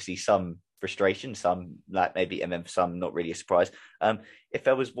 to obviously some frustration, some like maybe, and then some not really a surprise. If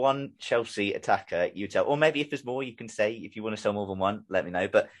there was one Chelsea attacker you'd sell, or maybe if there's more, you can say, if you want to sell more than one, let me know.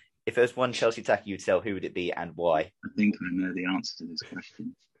 But if there's one Chelsea attacker you'd sell, who would it be and why? I think I know the answer to this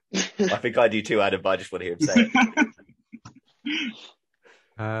question. I think I do too, Adam, but I just want to hear him say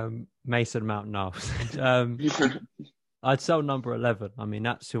it. Mason Mount, no. I'd sell number 11. I mean,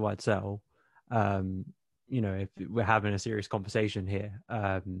 that's who I'd sell. If we're having a serious conversation here.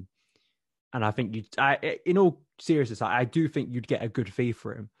 And I think in all seriousness, I do think you'd get a good fee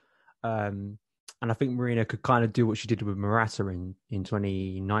for him. And I think Marina could kind of do what she did with Morata in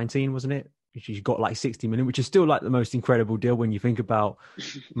 2019, wasn't it? She got like 60 million, which is still like the most incredible deal when you think about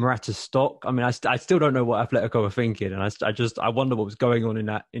Morata's stock. I mean, I still don't know what Atletico are thinking. And I wonder what was going on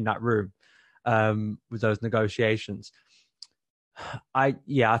in that room with those negotiations. I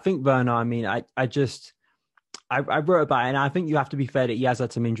think Werner, I mean, I wrote about it, and I think you have to be fair that he has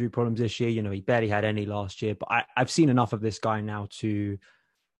had some injury problems this year. You know, he barely had any last year, but I've seen enough of this guy now to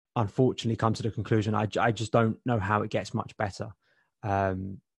unfortunately come to the conclusion I just don't know how it gets much better.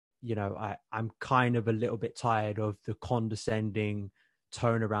 I'm kind of a little bit tired of the condescending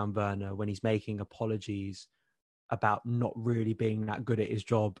tone around Werner when he's making apologies about not really being that good at his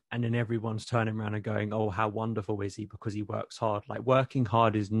job. And then everyone's turning around and going, oh, how wonderful is he because he works hard. Like, working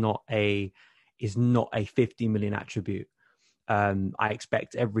hard is not a 50 million attribute. I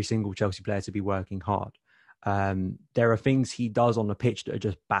expect every single Chelsea player to be working hard. There are things he does on the pitch that are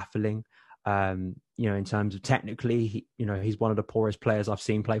just baffling. In terms of technically, he's one of the poorest players I've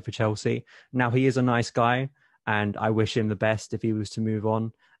seen play for Chelsea. Now, he is a nice guy, and I wish him the best if he was to move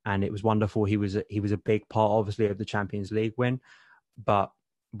on. And it was wonderful. He was a big part, obviously, of the Champions League win. But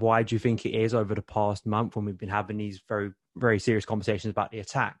why do you think it is over the past month, when we've been having these very, very serious conversations about the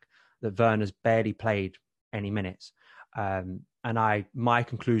attack, that Werner's barely played any minutes? My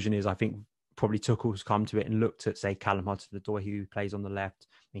conclusion is, I think probably Tuchel's come to it and looked at, say, Callum Hudson-Odoi, who plays on the left,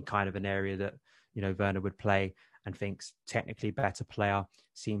 in kind of an area that, Werner would play, and thinks technically better player,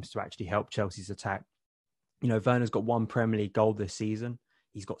 seems to actually help Chelsea's attack. Werner's got 1 Premier League goal this season.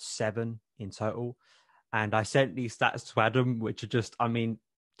 He's got 7 in total. And I sent these stats to Adam, which are just, I mean,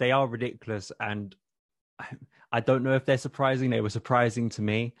 they are ridiculous. And I don't know if they're surprising. They were surprising to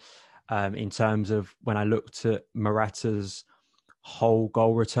me in terms of when I looked at Morata's whole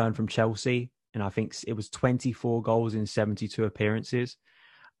goal return from Chelsea. And I think it was 24 goals in 72 appearances.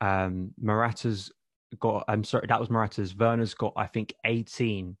 Morata's got, that was Morata's. Werner's got, I think,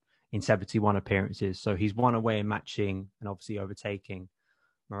 18 in 71 appearances. So he's one away in matching and obviously overtaking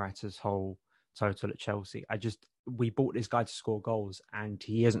Morata's whole total at Chelsea. We bought this guy to score goals, and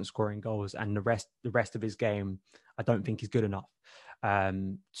he isn't scoring goals, and the rest of his game, I don't think is good enough.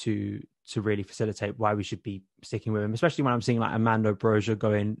 to really facilitate why we should be sticking with him, especially when I'm seeing like Armando Broja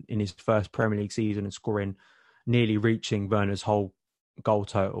going in his first Premier League season and scoring, nearly reaching Werner's whole goal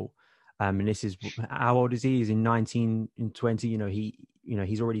total. And this is, how old is he? He's in 19 and 20.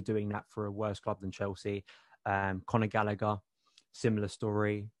 He's already doing that for a worse club than Chelsea. Conor Gallagher, similar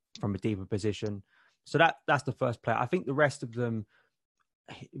story from a deeper position. So that's the first player. I think the rest of them,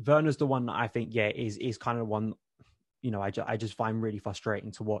 Werner's the one that I think, is kind of one, I just find really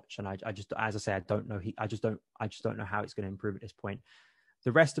frustrating to watch. And I just, as I say, I don't know. I just don't know how it's going to improve at this point.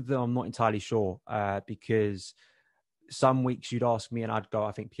 The rest of them, I'm not entirely sure because some weeks you'd ask me and I'd go,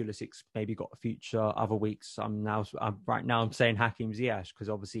 I think Pulisic's maybe got a future. Other weeks right now I'm saying Hakim Ziyech because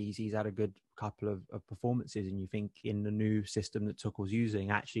obviously he's had a good couple of performances, and you think in the new system that Tuchel's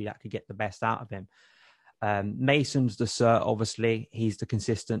using, actually that could get the best out of him. Mason's the cert, obviously. He's the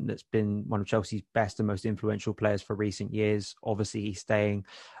consistent that's been one of Chelsea's best and most influential players for recent years. Obviously, he's staying.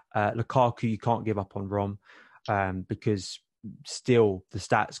 Lukaku, you can't give up on Rom because still the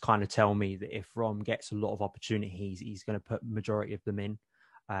stats kind of tell me that if Rom gets a lot of opportunities, he's going to put majority of them in.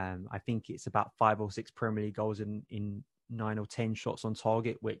 I think it's about 5 or 6 Premier League goals in 9 or 10 shots on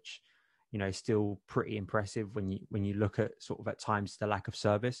target, which is still pretty impressive when you look at sort of at times the lack of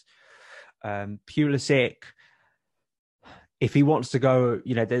service. Pulisic, if he wants to go,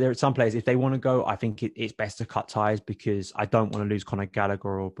 there are some players, if they want to go, I think it's best to cut ties because I don't want to lose Conor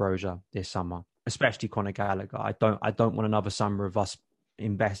Gallagher or Broja this summer, especially Conor Gallagher. I don't want another summer of us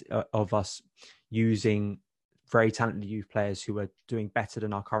using very talented youth players who are doing better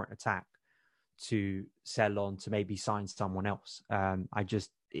than our current attack to sell on to maybe sign someone else.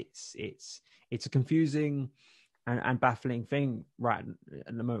 It's a confusing and baffling thing right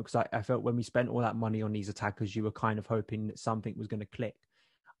at the moment because I felt when we spent all that money on these attackers, you were kind of hoping that something was going to click.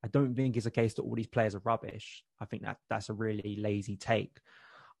 I don't think it's a case that all these players are rubbish. I think that's a really lazy take.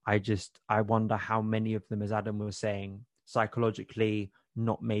 I wonder how many of them, as Adam was saying, psychologically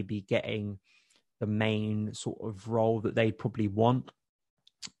not maybe getting the main sort of role that they probably want.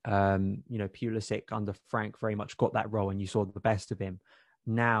 Pulisic under Frank very much got that role and you saw the best of him.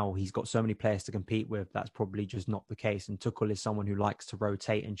 Now he's got so many players to compete with. That's probably just not the case. And Tuchel is someone who likes to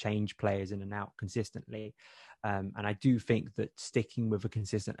rotate and change players in and out consistently. And I do think that sticking with a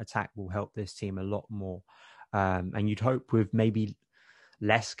consistent attack will help this team a lot more. And you'd hope with maybe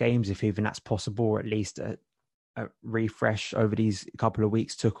less games, if even that's possible, or at least a refresh over these couple of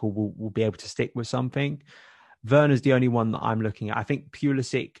weeks, Tuchel will be able to stick with something. Werner's the only one that I'm looking at. I think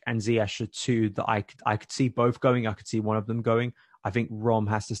Pulisic and Ziyech are two that I could see both going. I could see one of them going. I think Rom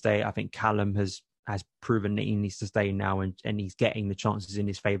has to stay. I think Callum has proven that he needs to stay now and he's getting the chances in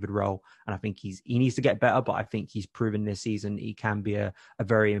his favoured role. And I think he needs to get better, but I think he's proven this season he can be a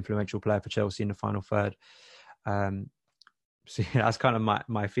very influential player for Chelsea in the final third. So that's kind of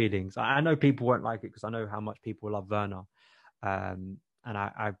my feelings. I know people won't like it because I know how much people love Werner. And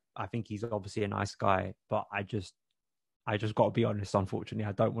I think he's obviously a nice guy, but I just got to be honest, unfortunately.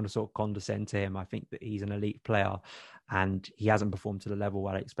 I don't want to sort of condescend to him. I think that he's an elite player and he hasn't performed to the level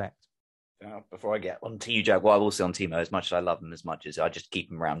I'd expect. Before I get on to you, Jack, what I will say on Timo, as much as I love him, as much as I just keep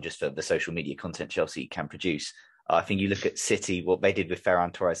him around just for the social media content Chelsea can produce, I think you look at City, what they did with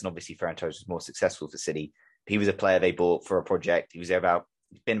Ferran Torres, and obviously Ferran Torres was more successful for City. He was a player they bought for a project. He was there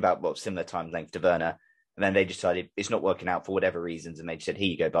been about similar time length to Werner. And then they decided it's not working out for whatever reasons. And they just said, here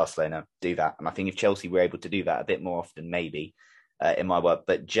you go, Barcelona, do that. And I think if Chelsea were able to do that a bit more often, maybe in my work.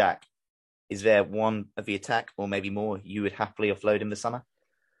 But Jack, is there one of the attack or maybe more you would happily offload in the summer?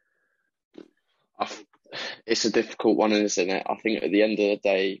 It's a difficult one, isn't it? I think at the end of the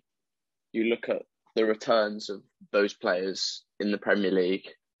day, you look at the returns of those players in the Premier League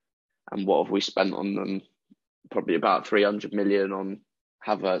and what have we spent on them? Probably about 300 million on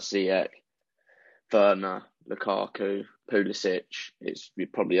Havertz, Ziyech, Werner, Lukaku, Pulisic. It's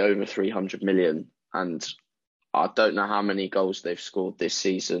probably over 300 million. And I don't know how many goals they've scored this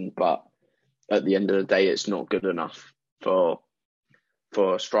season, but at the end of the day, it's not good enough for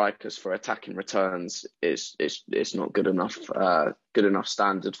strikers, for attacking returns. It's not good enough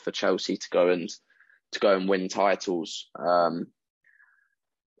standard for Chelsea to go and win titles.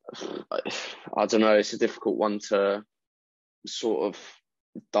 I don't know. It's a difficult one to sort of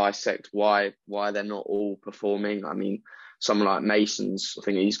dissect why they're not all performing. I mean, someone like Mason's, I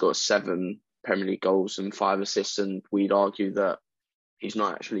think he's got 7 Premier League goals and 5 assists, and we'd argue that he's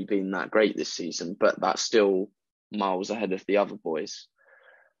not actually been that great this season, but that's still miles ahead of the other boys.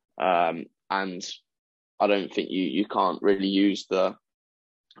 And I don't think you can't really use the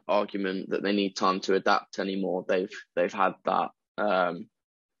argument that they need time to adapt anymore. They've had that.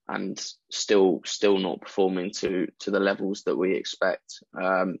 and still not performing to the levels that we expect.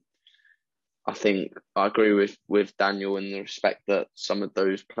 I think I agree with Daniel in the respect that some of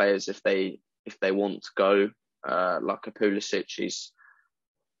those players, if they want to go, like a Pulisic,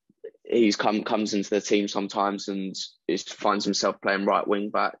 he's comes into the team sometimes and finds himself playing right wing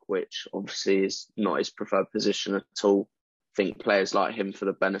back, which obviously is not his preferred position at all. I think players like him, for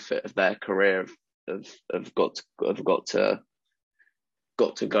the benefit of their career, have got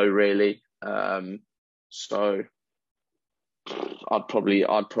to go really. So I'd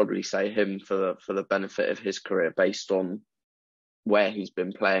probably say him for the benefit of his career, based on where he's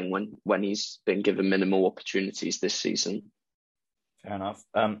been playing when he's been given minimal opportunities this season. Fair enough.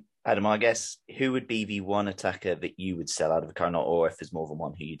 Adam, I guess who would be the one attacker that you would sell out of the current, or if there's more than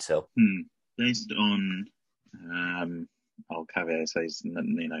one, who you'd sell? Based on, I'll caveat says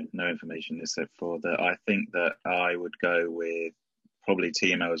no information except for that. I think that I would go with probably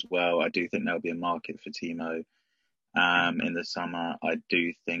Timo as well. I do think there'll be a market for Timo in the summer. I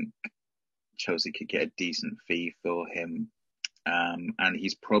do think Chelsea could get a decent fee for him, and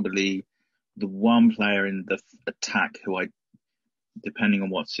he's probably the one player in the attack who depending on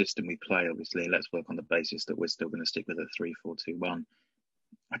what system we play, obviously, let's work on the basis that we're still going to stick with a 3-4-2-1.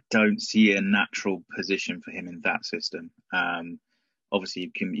 I don't see a natural position for him in that system. Obviously,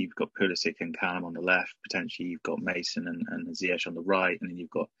 you've got Pulisic and Callum on the left. Potentially, you've got Mason and Ziyech on the right. And then you've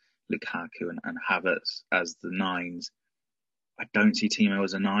got Lukaku and Havertz as the nines. I don't see Timo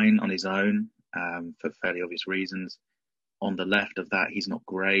as a 9 on his own, for fairly obvious reasons. On the left of that, he's not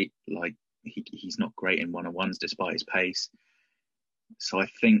great. Like, he's not great in one-on-ones despite his pace. So I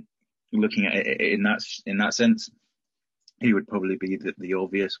think, looking at it in that sense, he would probably be the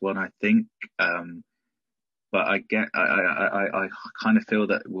obvious one, I think. But I kind of feel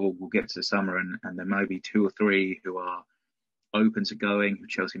that we'll get to the summer and there may be 2 or 3 who are open to going, who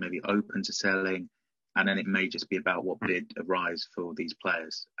Chelsea may be open to selling, and then it may just be about what bid arrives for these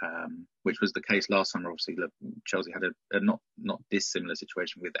players, which was the case last summer. Obviously, Chelsea had a not dissimilar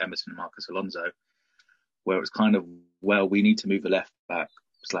situation with Emerson and Marcus Alonso, where it was kind of, well, we need to move the left back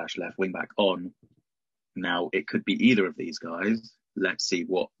 / left wing back on. Now, it could be either of these guys. Let's see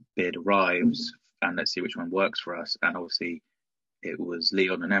what bid arrives and let's see which one works for us. And obviously, it was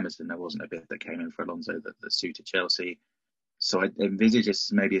Leon and Emerson. There wasn't a bid that came in for Alonso that suited Chelsea. So I envisage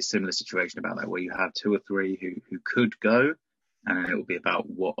maybe a similar situation about that, where you have 2 or 3 who could go, and it will be about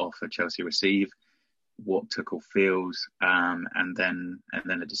what offer Chelsea receive, what Tuchel feels, and then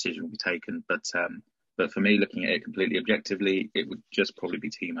a decision will be taken. But for me, looking at it completely objectively, it would just probably be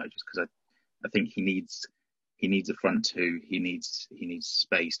Timo, just because I think he needs a front 2. He needs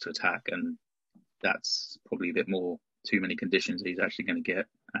space to attack, and that's probably a bit more too many conditions he's actually going to get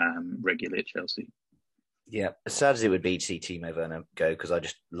regularly at Chelsea. Yeah, as sad as it would be to see Timo Werner go, because I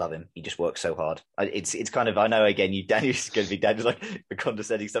just love him. He just works so hard. It's kind of, I know, again, Daniel's going to be Daniel's like the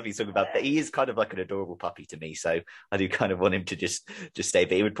condescending stuff he's talking about, but he is kind of like an adorable puppy to me. So I do kind of want him to just stay.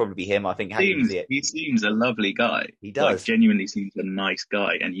 But it would probably be him. I think he seems a lovely guy. He does. Like, genuinely seems a nice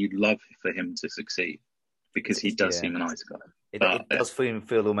guy, and you'd love for him to succeed because he does seem a nice guy. It does feel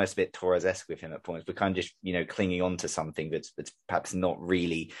almost a bit Torres-esque with him at points. We're kind of just, clinging on to something that's perhaps not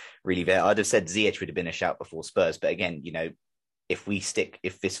really there. I'd have said Ziyech would have been a shout before Spurs. But again,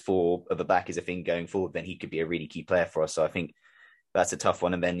 if this 4 at the back is a thing going forward, then he could be a really key player for us. So I think that's a tough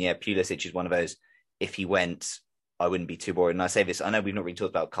one. And then, Pulisic is one of those, if he went, I wouldn't be too worried. And I say this, I know we've not really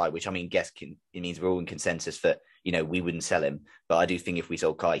talked about Kai, which it means we're all in consensus that, we wouldn't sell him. But I do think if we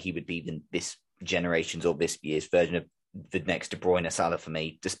sold Kai, he would be this generation's or this year's version of the next De Bruyne Salah for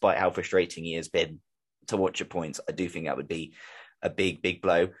me, despite how frustrating he has been to watch at points. I do think that would be a big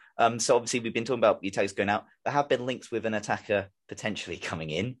blow. So obviously we've been talking about the attacks going out. There have been links with an attacker potentially coming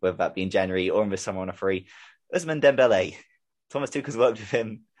in, whether that be in January or in the summer on a free. Ousmane Dembele. Thomas Tuchel's worked with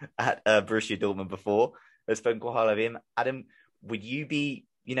him at Borussia Dortmund before. I've spoken quite highly of him. Adam, would you be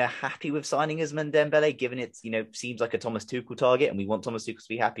happy with signing Ousmane Dembele, given it, seems like a Thomas Tuchel target and we want Thomas Tuchel to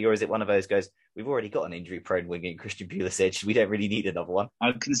be happy? Or is it one of those goes, we've already got an injury-prone wing in Christian Pulisic, we don't really need another one?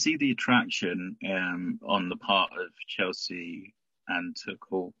 I can see the attraction on the part of Chelsea and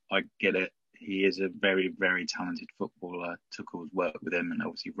Tuchel. I get it. He is a very, very talented footballer. Tuchel's worked with him and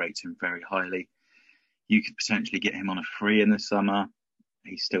obviously rates him very highly. You could potentially get him on a free in the summer.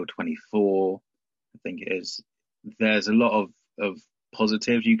 He's still 24, I think it is. There's a lot of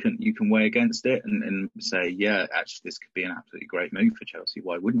positives you can weigh against it and say, yeah, actually this could be an absolutely great move for Chelsea.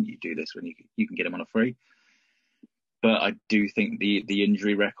 Why wouldn't you do this when you can get him on a free? But I do think the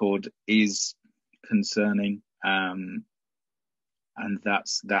injury record is concerning, and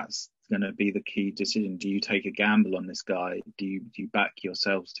that's going to be the key decision. Do you take a gamble on this guy? Do you back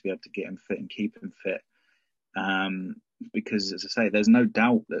yourselves to be able to get him fit and keep him fit? Because, as I say, there's no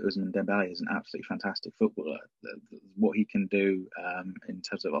doubt that Ousmane Dembele is an absolutely fantastic footballer. What he can do in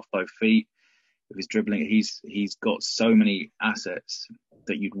terms of off both feet, with his dribbling, he's got so many assets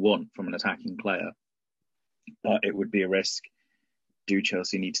that you'd want from an attacking player. But it would be a risk. Do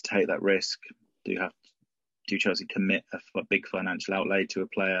Chelsea need to take that risk? Do Chelsea commit a big financial outlay to a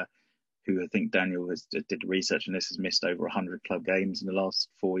player who, I think Daniel did research on this, has missed over 100 club games in the last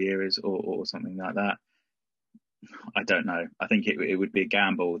 4 years or something like that? I don't know. I think it would be a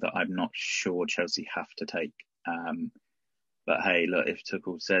gamble that I'm not sure Chelsea have to take. But hey, look, if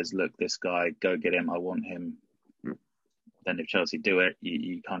Tuchel says, look, this guy, go get him, I want him, then if Chelsea do it,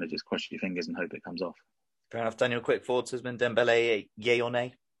 you kind of just cross your fingers and hope it comes off. Fair enough. Daniel, quick thoughts. Ousmane Dembele, yay or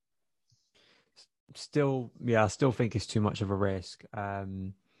nay? I still think it's too much of a risk.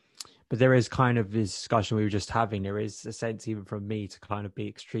 But there is kind of this discussion we were just having. There is a sense, even from me, to kind of be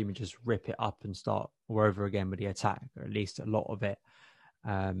extreme and just rip it up and start all over again with the attack, or at least a lot of it.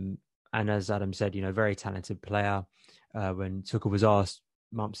 And as Adam said, very talented player. When Tuchel was asked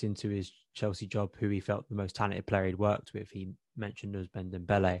months into his Chelsea job who he felt the most talented player he'd worked with, he mentioned Ousmane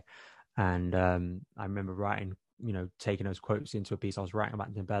Dembele. And I remember writing, taking those quotes into a piece I was writing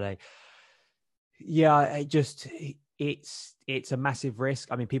about Dembele. Yeah, it's a massive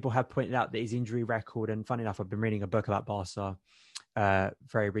risk. I mean, people have pointed out that his injury record, and funny enough, I've been reading a book about Barca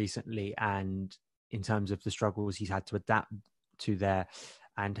very recently, and in terms of the struggles he's had to adapt to there,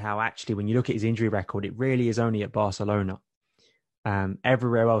 and how actually when you look at his injury record, it really is only at Barcelona.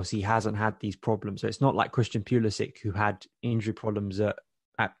 Everywhere else, he hasn't had these problems. So it's not like Christian Pulisic, who had injury problems at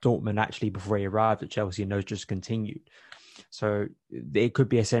Dortmund actually before he arrived at Chelsea, and those just continued. So it could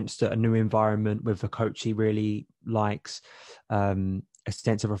be a sense that a new environment with a coach he really likes, a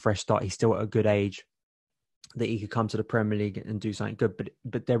sense of a fresh start. He's still at a good age that he could come to the Premier League and do something good.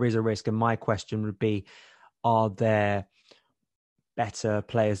 But there is a risk. And my question would be, are there better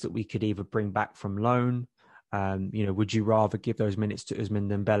players that we could either bring back from loan? Would you rather give those minutes to Ousmane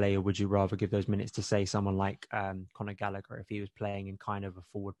Dembele, or would you rather give those minutes to, say, someone like Conor Gallagher if he was playing in kind of a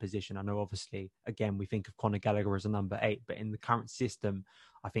forward position? I know, obviously, again, we think of Conor Gallagher as a number 8, but in the current system,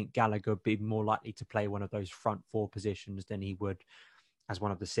 I think Gallagher would be more likely to play one of those front 4 positions than he would as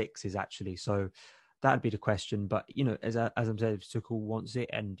one of the 6s, actually. So that would be the question. But, as I'm saying, if Tuchel wants it,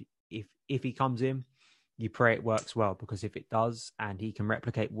 and if he comes in, you pray it works well, because if it does and he can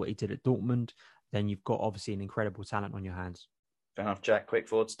replicate what he did at Dortmund, then you've got obviously an incredible talent on your hands. Fair enough, Jack. Quick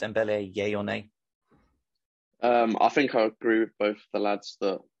thoughts. Dembele, yay or nay? I think I agree with both the lads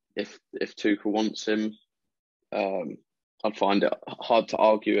that if Tuchel wants him, I'd find it hard to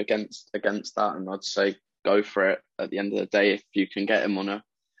argue against that, and I'd say go for it. At the end of the day, if you can get him on a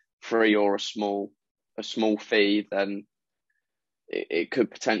free or a small fee, then it could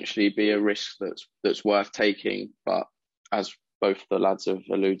potentially be a risk that's worth taking. But as both the lads have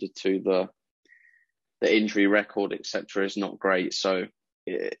alluded to, the injury record, etc., is not great. So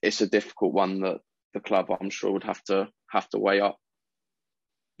it's a difficult one that the club, I'm sure, would have to weigh up.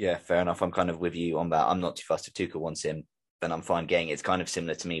 Yeah, fair enough. I'm kind of with you on that. I'm not too fussed if Tuchel wants him, then I'm fine getting it. It's kind of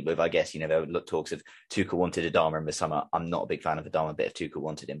similar to me with, I guess, there were talks of Tuchel wanted Adama in the summer. I'm not a big fan of Adama, but if Tuchel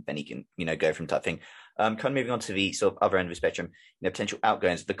wanted him, then he can, go from type thing. Kind of moving on to the sort of other end of the spectrum, potential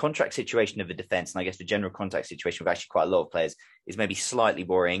outgoings. The contract situation of the defence, and I guess the general contract situation with actually quite a lot of players, is maybe slightly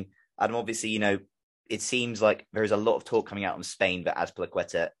worrying. Adam, obviously, it seems like there is a lot of talk coming out from Spain that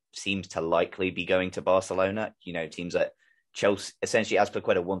Azpilicueta seems to likely be going to Barcelona. Teams like Chelsea, essentially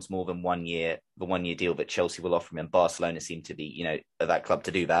Azpilicueta wants more than 1 year, the 1 year deal that Chelsea will offer him, and Barcelona seem to be, that club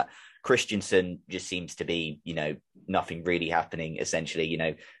to do that. Christensen just seems to be, nothing really happening, essentially.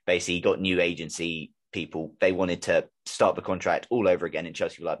 Basically he got new agency people. They wanted to start the contract all over again, and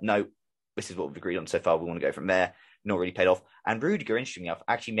Chelsea were like, no, this is what we've agreed on so far. We want to go from there. Not really paid off. And Rudiger, interestingly enough,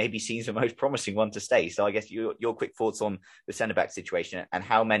 actually maybe seems the most promising one to stay. So I guess your quick thoughts on the centre-back situation, and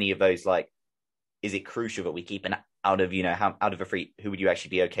how many of those, is it crucial that we keep an out of, out of the 3, who would you actually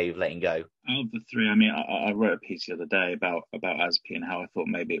be okay with letting go? Out of the 3, I mean, I wrote a piece the other day about Azpi and how I thought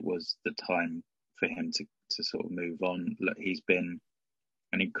maybe it was the time for him to sort of move on. Look, he's been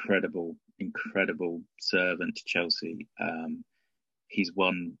an incredible servant to Chelsea. He's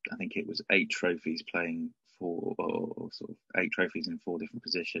won, I think it was 8 trophies playing for, or sort of 8 trophies in 4 different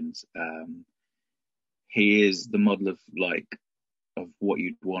positions. He is the model of what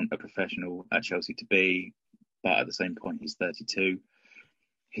you'd want a professional at Chelsea to be, but at the same point, he's 32.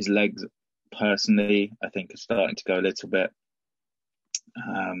 His legs, personally, I think are starting to go a little bit,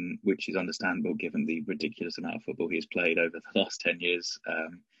 which is understandable given the ridiculous amount of football he has played over the last 10 years.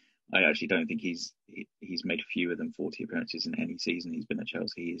 I actually don't think he's made fewer than 40 appearances in any season he's been at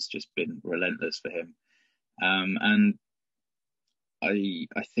Chelsea. He's just been relentless for him. And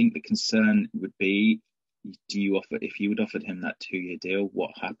I think the concern would be, if you would offered him that 2-year deal,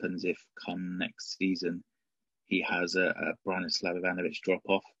 what happens if come next season he has a Branislav Ivanovic drop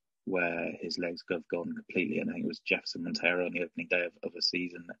off where his legs have gone completely? And I think it was Jefferson Montero on the opening day of a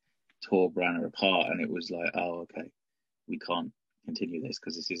season that tore Branner apart, and it was like, oh, okay, we can't continue this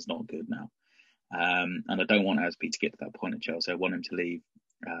because this is not good now. And I don't want Azpi to get to that point at Chelsea. I want him to leave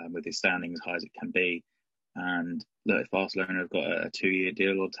with his standing as high as it can be. And look, if Barcelona have got a 2-year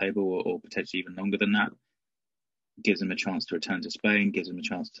deal on the table, or potentially even longer than that, gives him a chance to return to Spain, gives him a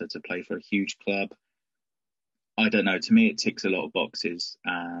chance to play for a huge club. I don't know. To me, it ticks a lot of boxes.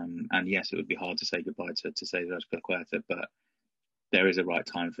 And yes, it would be hard to say goodbye to César Azpilicueta, but there is a right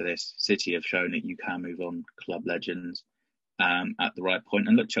time for this. City have shown that you can move on club legends at the right point.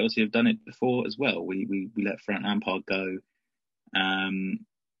 And look, Chelsea have done it before as well. We let Frank Lampard go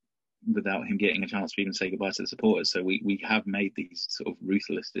without him getting a chance to even say goodbye to the supporters. So we have made these sort of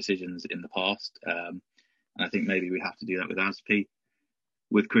ruthless decisions in the past. And I think maybe we have to do that with Azpi.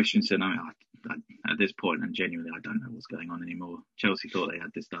 With Christensen, I at this point, and genuinely, I don't know what's going on anymore. Chelsea thought they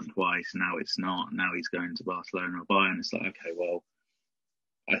had this done twice. Now it's not. Now he's going to Barcelona or Bayern. It's like, okay, well,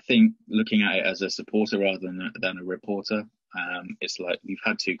 I think looking at it as a supporter rather than a reporter, it's like we've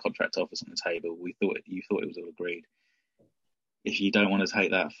had 2 contract offers on the table. You thought it was all agreed. If you don't want to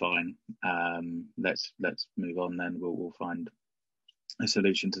take that, fine. Let's move on. Then we'll find a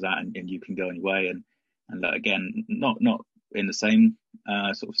solution to that, and you can go anyway. And again, not in the same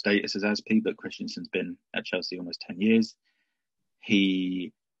sort of status as Azpi, but Christensen's been at Chelsea almost 10 years.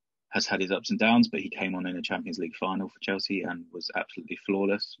 He has had his ups and downs, but he came on in a Champions League final for Chelsea and was absolutely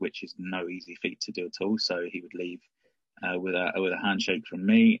flawless, which is no easy feat to do at all. So he would leave with a handshake from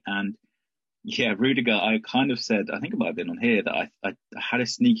me. And yeah, Rudiger, I kind of said, I think it might have been on here, that I had a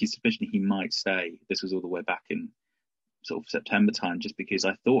sneaky suspicion he might stay. This was all the way back in sort of September time, just because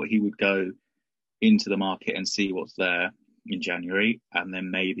I thought he would go into the market and see what's there in January, and then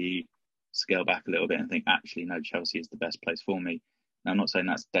maybe scale back a little bit and think, actually, no, Chelsea is the best place for me. Now, I'm not saying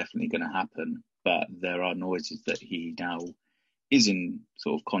that's definitely going to happen, but there are noises that he now is in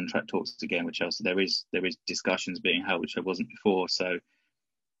sort of contract talks again with Chelsea. There is discussions being held, which there wasn't before. So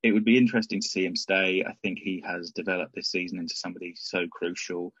it would be interesting to see him stay. I think he has developed this season into somebody so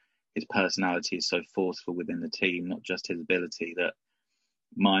crucial. His personality is so forceful within the team, not just his ability, that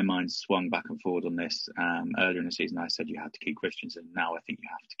my mind swung back and forward on this. Earlier in the season, I said you had to keep Christensen. Now I think you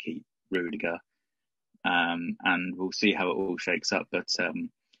have to keep Rudiger. And we'll see how it all shakes up.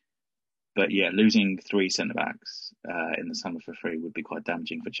 But yeah, losing 3 centre-backs in the summer for free would be quite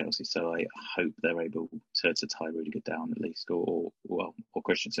damaging for Chelsea. So I hope they're able to tie Rudiger down at least, or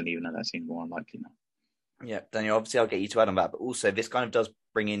Christensen, even though that seems more unlikely now. Yeah, Daniel, obviously I'll get you to add on that, but also this kind of does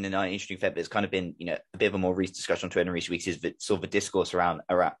bring in an interesting fact. There's kind of been, a bit of a more recent discussion on Twitter in recent weeks, is sort of a discourse around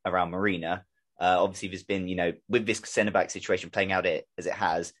Marina. Obviously there's been, with this centre-back situation playing out as it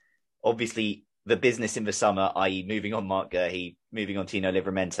has, obviously the business in the summer, i.e. moving on Marc Guéhi, moving on Tino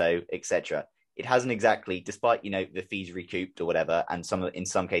Livramento, etc. It hasn't exactly, despite, the fees recouped or whatever, and in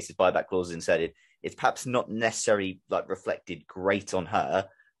some cases buyback clauses inserted, it's perhaps not necessarily reflected great on her.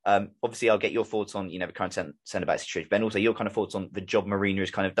 Obviously, I'll get your thoughts on, the current centre-back situation, but also your kind of thoughts on the job Marina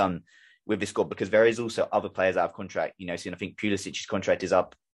has kind of done with this squad, because there is also other players out of contract, soon. I think Pulisic's contract is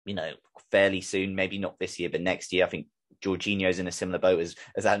up, fairly soon, maybe not this year, but next year. I think Jorginho's in a similar boat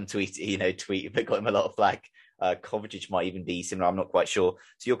as Adam tweeted, but got him a lot of flack. Kovacic might even be similar. I'm not quite sure.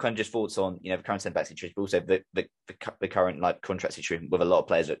 So your kind of just thoughts on, the current centre-back situation, but also the current contract situation with a lot of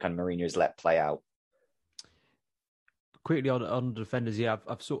players that kind of Marina has let play out. Quickly on the defenders, yeah,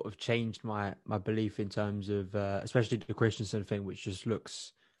 I've sort of changed my belief in terms of, especially the Christensen thing, which just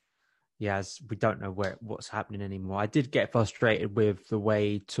looks, we don't know what's happening anymore. I did get frustrated with the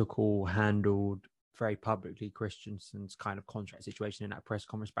way Tuchel handled very publicly Christensen's kind of contract situation in that press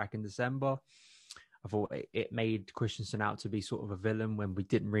conference back in December. I thought it made Christensen out to be sort of a villain when we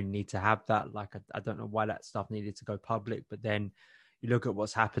didn't really need to have that. Like, I don't know why that stuff needed to go public, but then you look at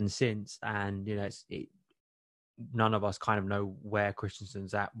what's happened since, and none of us kind of know where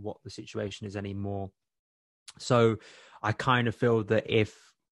Christensen's at, what the situation is anymore. So I kind of feel that if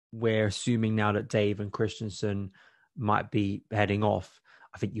we're assuming now that Dave and Christensen might be heading off,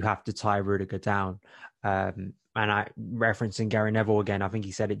 I think you have to tie Rudiger down. And referencing Gary Neville again, I think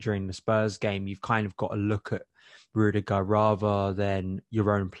he said it during the Spurs game, you've kind of got to look at Rudiger rather than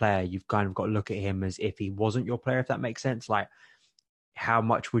your own player. You've kind of got to look at him as if he wasn't your player, if that makes sense. Like, how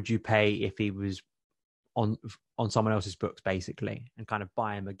much would you pay if he was on someone else's books, basically, and kind of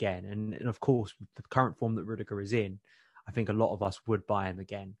buy him again. And of course, with the current form that Rudiger is in, I think a lot of us would buy him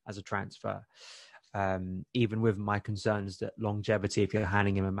again as a transfer. Even with my concerns that longevity, if you're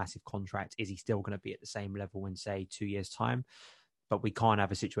handing him a massive contract, is he still going to be at the same level in, say, 2 years' time? But we can't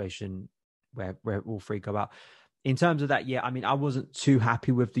have a situation where all three go out. In terms of that, yeah, I mean, I wasn't too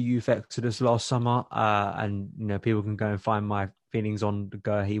happy with the youth exodus last summer. And, people can go and find my feelings on the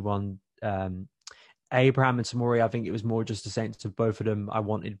Guehi one. Abraham and Tomori, I think it was more just a sense of both of them. I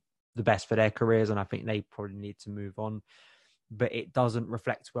wanted the best for their careers, and I think they probably need to move on. But it doesn't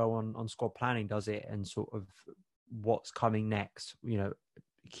reflect well on squad planning, does it? And sort of what's coming next,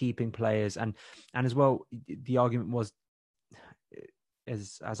 keeping players. And as well, the argument was,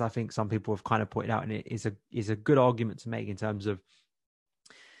 as I think some people have kind of pointed out, and it is a good argument to make in terms of,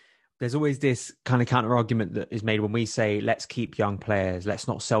 there's always this kind of counter argument that is made when we say, let's keep young players, let's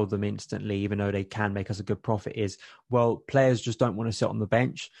not sell them instantly, even though they can make us a good profit, is, well, players just don't want to sit on the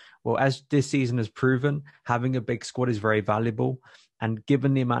bench. Well, as this season has proven, having a big squad is very valuable. And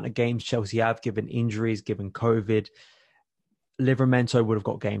given the amount of games Chelsea have, given injuries, given COVID, Livramento would have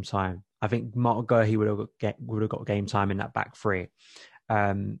got game time. I think Martin Guehi would have got game time in that back three.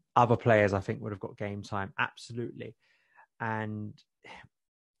 Other players, I think, would have got game time. Absolutely. And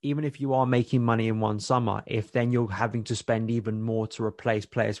even if you are making money in one summer, if then you're having to spend even more to replace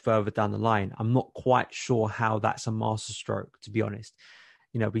players further down the line, I'm not quite sure how that's a masterstroke, to be honest.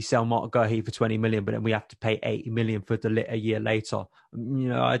 We sell Martin Guehi for 20 million, but then we have to pay 80 million for De Ligt a year later.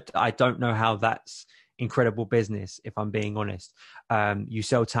 I don't know how that's incredible business, if I'm being honest. You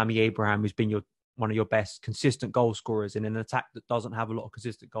sell Tammy Abraham, who's been one of your best consistent goal scorers in an attack that doesn't have a lot of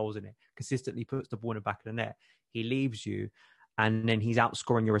consistent goals in it, consistently puts the ball in the back of the net. He leaves you, and then he's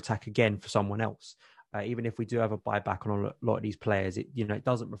outscoring your attack again for someone else. Even if we do have a buyback on a lot of these players, it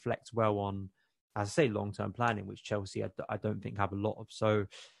doesn't reflect well on, as I say, long-term planning, which Chelsea I don't think have a lot of. So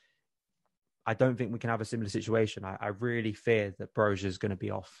I don't think we can have a similar situation. I really fear that Broja is going to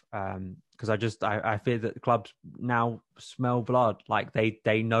be off, because I fear that the clubs now smell blood. Like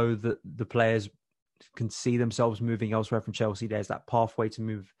they know that the players can see themselves moving elsewhere from Chelsea. There's that pathway to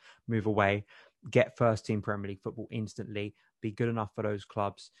move away, get first team Premier League football instantly, be good enough for those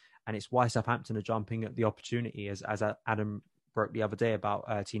clubs. And it's why Southampton are jumping at the opportunity, as Adam broke the other day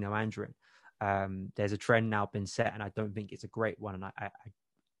about Tino Andrin. There's a trend now been set, and I don't think it's a great one. And I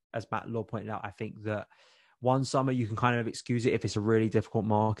as Matt Law pointed out, I think that one summer you can kind of excuse it if it's a really difficult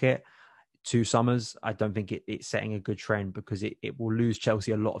market. 2 summers, I don't think it's setting a good trend, because it will lose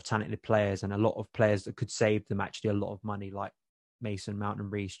Chelsea a lot of talented players, and a lot of players that could save them actually a lot of money, like Mason Mount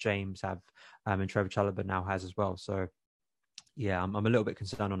and Reece James have, and Trevor Chalobah now has as well. So yeah, I'm a little bit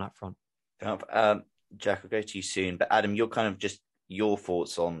concerned on that front. Jack, I'll go to you soon, but Adam, you're kind of just your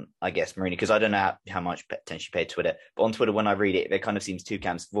thoughts on, I guess, Marina, because I don't know how much attention she paid Twitter, but on Twitter, when I read it, there kind of seems 2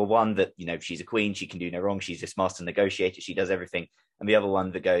 camps. Well, one that, she's a queen, she can do no wrong, she's this master negotiator, she does everything. And the other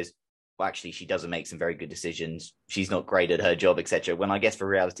one that goes, well, actually, she doesn't make some very good decisions, she's not great at her job, etc. When I guess the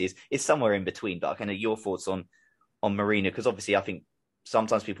reality is, it's somewhere in between. But kind of your thoughts on Marina, because obviously I think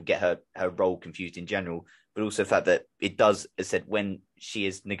sometimes people get her role confused in general, but also the fact that it does, as I said, when she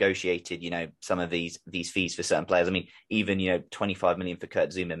has negotiated, some of these fees for certain players. I mean, even, 25 million for Kurt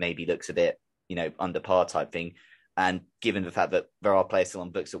Zouma maybe looks a bit, under par type thing. And given the fact that there are players still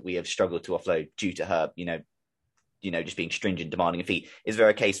on books that we have struggled to offload due to her, just being stringent, demanding a fee, is there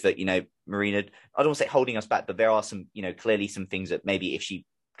a case that, Marina, I don't want to say holding us back, but there are some, clearly some things that maybe if she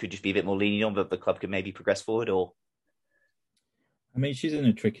could just be a bit more lenient on, that the club could maybe progress forward? Or I mean, she's in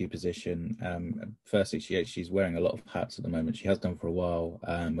a tricky position. Firstly, she's wearing a lot of hats at the moment. She has done for a while,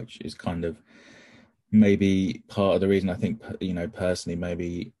 which is kind of maybe part of the reason I think, personally,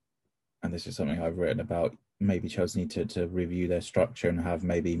 maybe, and this is something I've written about, maybe Chelsea need to review their structure and have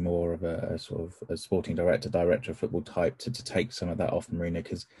maybe more of a sort of a sporting director of football type to take some of that off Marina,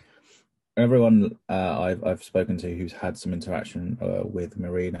 because everyone I've spoken to who's had some interaction with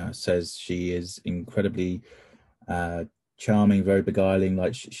Marina says she is incredibly charming, very beguiling.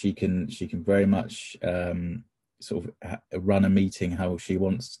 Like she can very much sort of run a meeting how she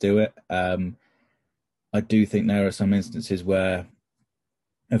wants to do it. I do think there are some instances where,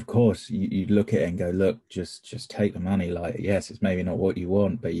 of course, you look at it and go, look, just take the money. Like, yes, it's maybe not what you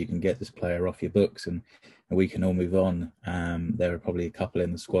want, but you can get this player off your books and we can all move on. There are probably a couple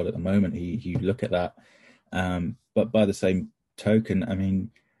in the squad at the moment who you look at that. But by the same token, I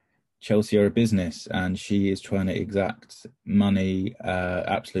mean, Chelsea are a business and she is trying to exact money,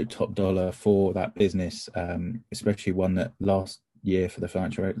 absolute top dollar for that business, especially one that last year for the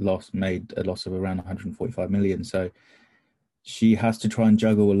financial loss made a loss of around 145 million. So she has to try and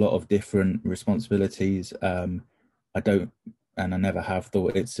juggle a lot of different responsibilities. I don't, and I never have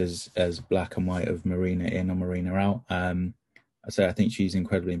thought it's as black and white of Marina in or Marina out. I think she's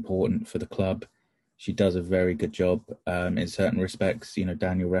incredibly important for the club. She does a very good job in certain respects. You know,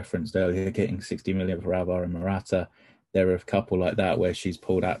 Daniel referenced earlier getting 60 million for Alvaro Morata. There are a couple like that where she's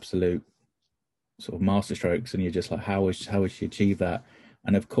pulled absolute sort of masterstrokes, and you're just like, how has she achieved that?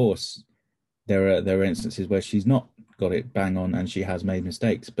 And of course, there are instances where she's not got it bang on and she has made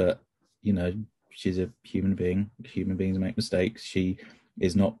mistakes, but you know, she's a human being. Human beings make mistakes. She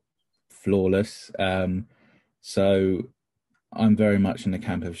is not flawless. So I'm very much in the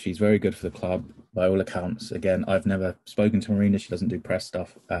camp of she's very good for the club by all accounts. Again, I've never spoken to Marina. She doesn't do press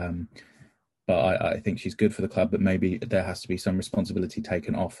stuff. But I think she's good for the club, but maybe there has to be some responsibility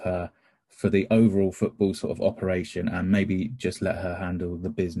taken off her for the overall football sort of operation, and maybe just let her handle the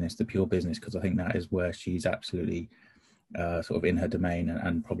business, the pure business, because I think that is where she's absolutely sort of in her domain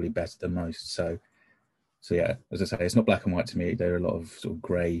and probably better than most. So yeah, as I say, it's not black and white to me. There are a lot of sort of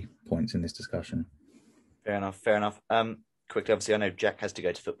grey points in this discussion. Fair enough. Quickly, obviously, I know Jack has to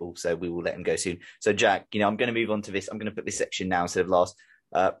go to football, so we will let him go soon. So Jack, you know, I'm going to move on to this. I'm going to put this section now instead of last.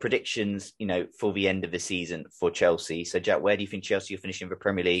 Predictions, you know, for the end of the season for Chelsea. So Jack, where do you think Chelsea are finishing the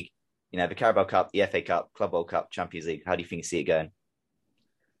Premier League? You know, the Carabao Cup, the FA Cup, Club World Cup, Champions League. How do you think you see it going?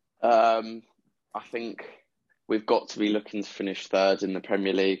 I think we've got to be looking to finish third in the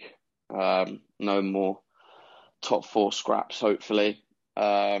Premier League. No more top four scraps, hopefully.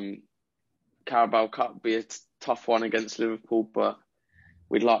 Carabao Cup will be a tough one against Liverpool, but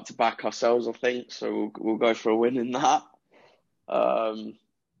we'd like to back ourselves, I think. So we'll go for a win in that.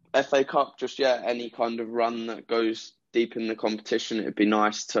 FA Cup, any kind of run that goes deep in the competition. It'd be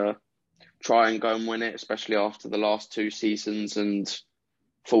nice to try and go and win it, especially after the last two seasons and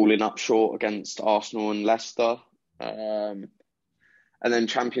falling up short against Arsenal and Leicester. And then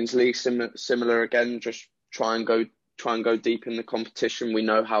Champions League, similar again. Just try and go deep in the competition. We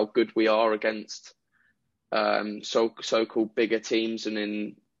know how good we are against so-called bigger teams,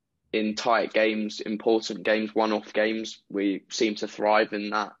 and in tight games, important games, one-off games, we seem to thrive in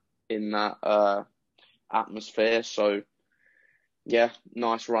that atmosphere. So yeah,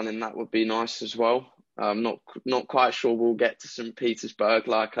 nice run in that would be nice as well. Not quite sure we'll get to St. Petersburg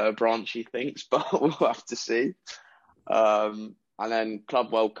like Branchy thinks, but we'll have to see. And then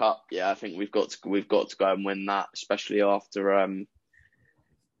Club World Cup, I think we've got to go and win that, especially after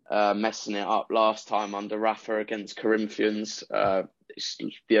messing it up last time under Rafa against Corinthians. It's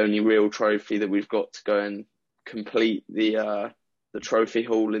the only real trophy that we've got to go and complete the trophy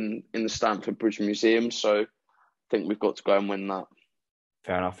hall in the Stamford Bridge Museum. So I think we've got to go and win that.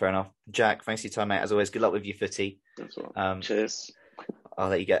 Fair enough. Jack, thanks for your time, mate. As always, good luck with your footy. That's right. Cheers. I'll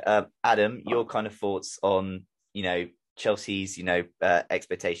let you go. Adam, your kind of thoughts on, you know, Chelsea's, you know,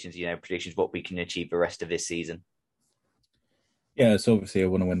 expectations, you know, predictions, what we can achieve the rest of this season. Yeah, so obviously I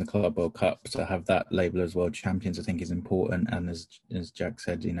want to win the Club World Cup. To have that label as world champions, I think is important. And as Jack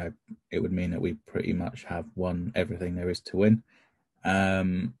said, you know, it would mean that we pretty much have won everything there is to win.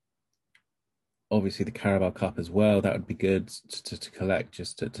 Obviously the Carabao Cup as well, that would be good to collect,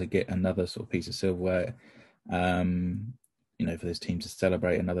 just to get another sort of piece of silverware, you know, for this team to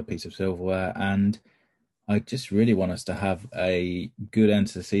celebrate another piece of silverware. And I just really want us to have a good end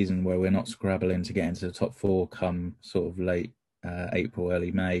to the season where we're not scrabbling to get into the top four come sort of late April,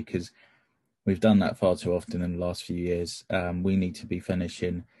 early May, because we've done that far too often in the last few years. We need to be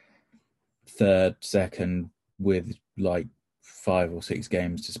finishing third, second with like 5 or 6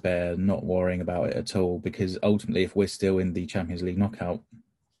 games to spare, not worrying about it at all, because ultimately if we're still in the Champions League knockout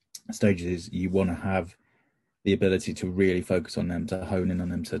stages, you want to have the ability to really focus on them, to hone in on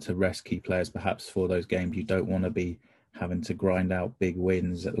them, to rest key players perhaps for those games. You don't want to be having to grind out big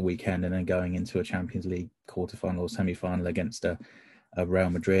wins at the weekend and then going into a Champions League quarterfinal or semi-final against a Real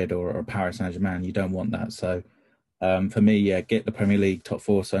Madrid or a Paris Saint-Germain. You don't want that. So for me, get the Premier League top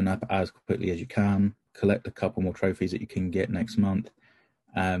 4 sewn up as quickly as you can, collect a couple more trophies that you can get next month.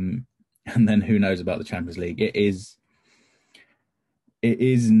 And then who knows about the Champions League. It is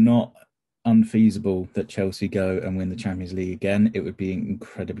not unfeasible that Chelsea go and win the Champions League again. It would be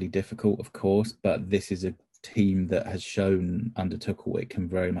incredibly difficult, of course, but this is a team that has shown under Tuchel it can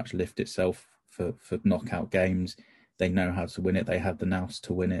very much lift itself for knockout games. They know how to win it. They have the nous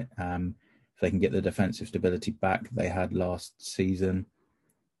to win it. If they can get the defensive stability back they had last season,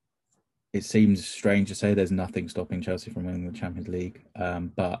 it seems strange to say there's nothing stopping Chelsea from winning the Champions League,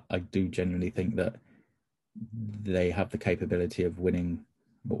 but I do genuinely think that they have the capability of winning,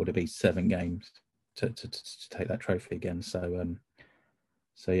 what would it be, 7 games to take that trophy again. So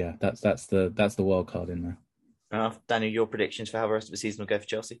yeah, that's the wild card in there. Daniel, your predictions for how the rest of the season will go for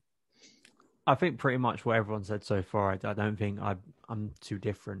Chelsea? I think pretty much what everyone said so far. I don't think I'm too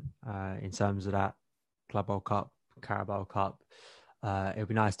different in terms of that. Club World Cup, Carabao Cup. It would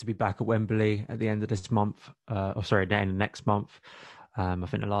be nice to be back at Wembley at the end of this month. At the end of next month. I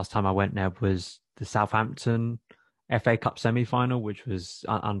think the last time I went there was the Southampton FA Cup semi-final, which was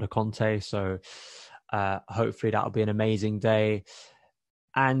under Conte. So hopefully that'll be an amazing day.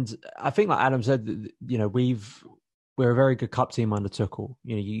 And I think, like Adam said, you know, we're a very good cup team under Tuchel.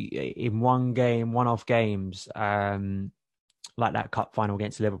 You know, in one-off games, like that cup final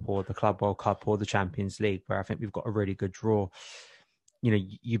against Liverpool, the Club World Cup, or the Champions League, where I think we've got a really good draw. You know,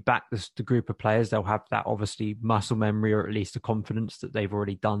 you back the group of players, they'll have that obviously muscle memory, or at least the confidence that they've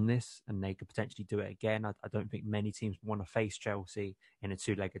already done this and they could potentially do it again. I don't think many teams want to face Chelsea in a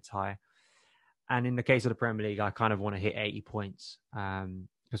two-legged tie. And in the case of the Premier League, I kind of want to hit 80 points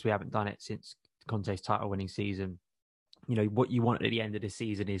because we haven't done it since Conte's title-winning season. You know, what you want at the end of the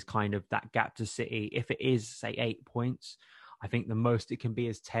season is kind of that gap to City. If it is, say, 8 points, I think the most it can be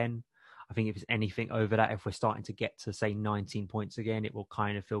is 10. I think if it's anything over that, if we're starting to get to, say, 19 points again, it will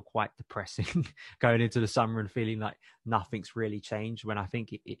kind of feel quite depressing going into the summer and feeling like nothing's really changed, when I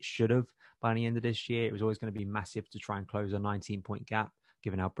think it should have by the end of this year. It was always going to be massive to try and close a 19-point gap,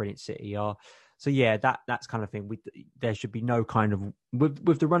 given how brilliant City are. So, yeah, that's kind of thing. There should be no kind of...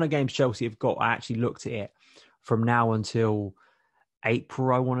 With the run of games Chelsea have got, I actually looked at it from now until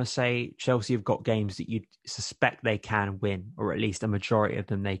April, I want to say, Chelsea have got games that you'd suspect they can win, or at least a majority of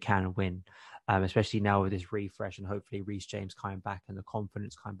them they can win, especially now with this refresh and hopefully Reece James coming back and the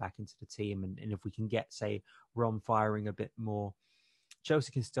confidence coming back into the team. And if we can get, say, Ron firing a bit more,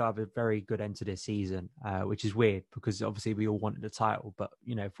 Chelsea can still have a very good end to this season, which is weird because obviously we all wanted the title. But,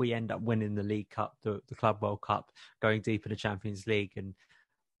 you know, if we end up winning the League Cup, the Club World Cup, going deep in the Champions League and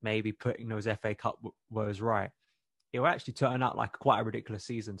maybe putting those FA Cup woes right, it will actually turn out like quite a ridiculous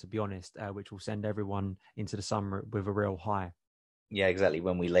season, to be honest, which will send everyone into the summer with a real high. Yeah, exactly.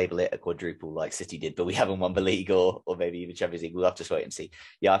 When we label it a quadruple like City did, but we haven't won the league or maybe even Champions League, we'll have to wait and see.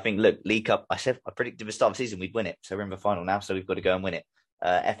 Yeah, I think, look, League Cup, I predicted the start of the season we'd win it. So we're in the final now, so we've got to go and win it.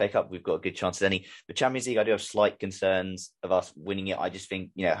 FA Cup, we've got a good chance at any. The Champions League, I do have slight concerns of us winning it. I just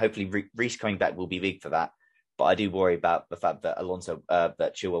think, you know, hopefully Reece coming back will be big for that. But I do worry about the fact that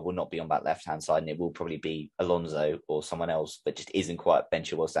that Chilwell will not be on that left-hand side, and it will probably be Alonso or someone else that just isn't quite Ben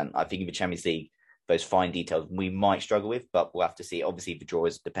Chilwell's stand. I think in the Champions League, those fine details we might struggle with, but we'll have to see. Obviously, the draw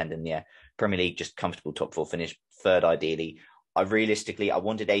is dependent. Yeah, Premier League, just comfortable top four finish, third ideally. I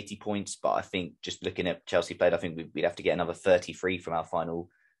wanted 80 points, but I think just looking at Chelsea played, I think we'd have to get another 33 from our final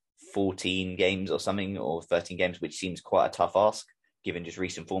 14 games or something, or 13 games, which seems quite a tough ask given just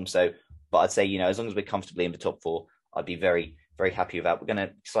recent form. So, but I'd say, you know, as long as we're comfortably in the top four, I'd be very, very happy with that. We're going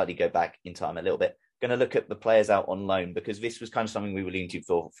to slightly go back in time a little bit. Going to look at the players out on loan, because this was kind of something we were leaning to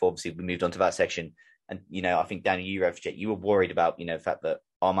for obviously we moved on to that section. And, you know, I think, Daniel, you were worried about, you know, the fact that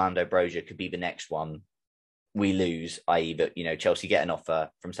Armando Broja could be the next one we lose, i.e. that, you know, Chelsea get an offer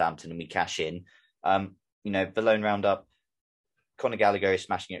from Southampton and we cash in. You know, the loan roundup, Conor Gallagher is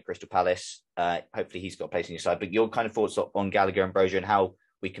smashing it at Crystal Palace. Hopefully he's got a place on your side. But your kind of thoughts on Gallagher and Broja and how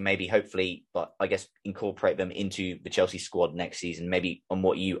we can maybe hopefully, but I guess, incorporate them into the Chelsea squad next season, maybe on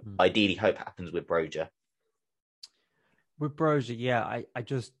what you ideally hope happens with Broja. With Broja, yeah, I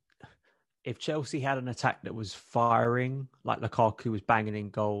just, if Chelsea had an attack that was firing, like Lukaku was banging in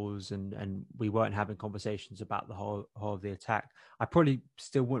goals and we weren't having conversations about the whole of the attack, I probably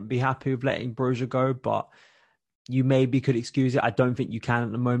still wouldn't be happy with letting Broja go, but you maybe could excuse it. I don't think you can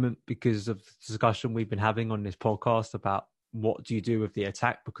at the moment because of the discussion we've been having on this podcast about what do you do with the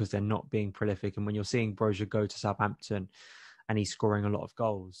attack, because they're not being prolific. And when you're seeing Broja go to Southampton and he's scoring a lot of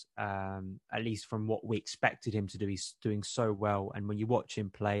goals, at least from what we expected him to do, he's doing so well. And when you watch him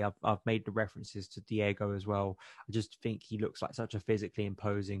play, I've made the references to Diego as well. I just think he looks like such a physically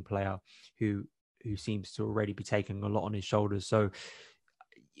imposing player who seems to already be taking a lot on his shoulders. So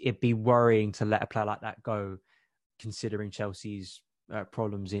it'd be worrying to let a player like that go, considering Chelsea's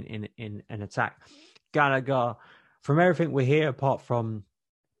problems in an attack. Gallagher, from everything we hear, apart from,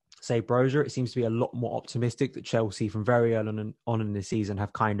 say, Broja, it seems to be a lot more optimistic that Chelsea, from very early on in the season,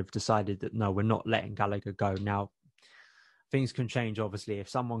 have kind of decided that, no, we're not letting Gallagher go. Now, things can change, obviously. If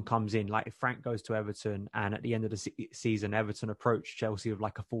someone comes in, like if Frank goes to Everton and at the end of the season, Everton approach Chelsea with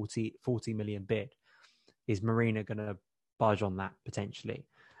like a 40 million bid, is Marina going to budge on that potentially?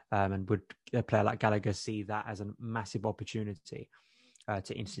 And would a player like Gallagher see that as a massive opportunity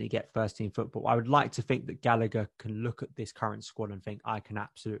to instantly get first team football? I would like to think that Gallagher can look at this current squad and think, I can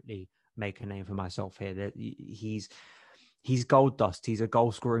absolutely make a name for myself here. That he's gold dust. He's a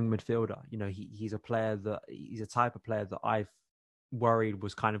goal scoring midfielder. You know, he's a type of player that I've worried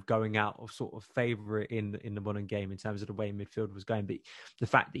was kind of going out of sort of favour in the modern game in terms of the way midfield was going. But the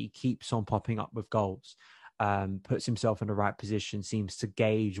fact that he keeps on popping up with goals, puts himself in the right position, seems to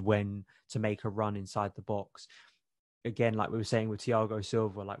gauge when to make a run inside the box. Again, like we were saying with Thiago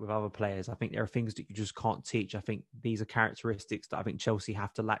Silva, like with other players, I think there are things that you just can't teach. I think these are characteristics that I think Chelsea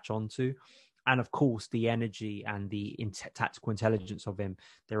have to latch onto. And of course, the energy and the tactical intelligence of him.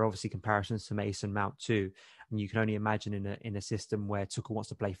 There are obviously comparisons to Mason Mount too. And you can only imagine in a system where Tuchel wants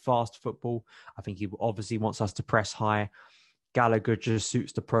to play fast football. I think he obviously wants us to press high. Gallagher just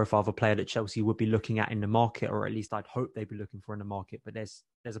suits the profile of a player that Chelsea would be looking at in the market, or at least I'd hope they'd be looking for in the market. But there's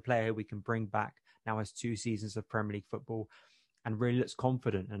a player who we can bring back, now has 2 seasons of Premier League football and really looks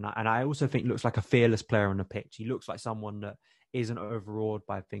confident. And I also think looks like a fearless player on the pitch. He looks like someone that isn't overawed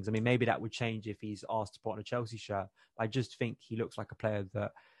by things. I mean, maybe that would change if he's asked to put on a Chelsea shirt. But I just think he looks like a player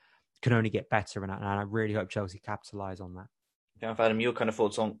that can only get better. And I really hope Chelsea capitalise on that. Yeah, Adam, your kind of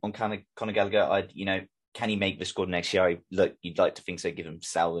thoughts on Conor Gallagher? Can he make the squad next year? Look, you'd like to think so, given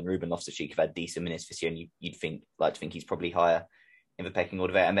Sal and Ruben Loftus-Cheek have had decent minutes this year, and you'd like to think he's probably higher in the pecking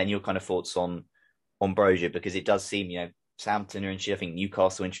order there. And then your kind of thoughts on Brozier, because it does seem, Southampton are interested, I think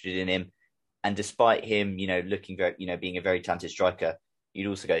Newcastle interested in him. And despite him, looking very, being a very talented striker, you'd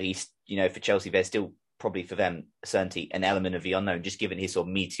also go, he's, for Chelsea, there's still probably for them, certainty, an element of the unknown, just given his sort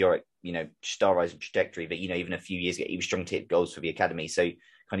of meteoric, star rising trajectory that, even a few years ago, he was strong to hit goals for the academy. So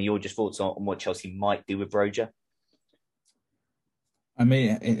kind of your just thoughts on what Chelsea might do with Brozier? I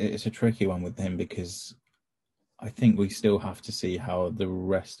mean, it's a tricky one with him because I think we still have to see how the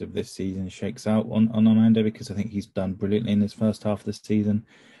rest of this season shakes out on Armando, because I think he's done brilliantly in this first half of the season.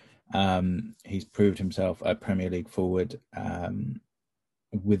 He's proved himself a Premier League forward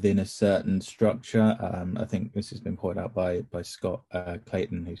within a certain structure. I think this has been pointed out by Scott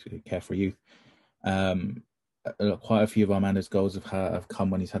Clayton, who's Carefree Youth. Quite a few of Armando's goals have come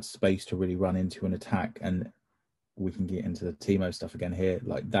when he's had space to really run into an attack, and we can get into the Timo stuff again here.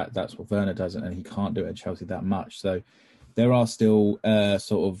 Like that's what Werner does, and he can't do it at Chelsea that much. So there are still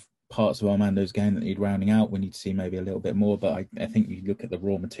sort of parts of Armando's game that need rounding out. We need to see maybe a little bit more, but I think you look at the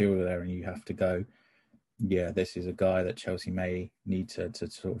raw material there and you have to go, yeah, this is a guy that Chelsea may need to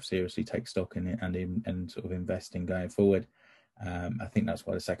sort of seriously take stock in it and sort of invest in going forward. I think that's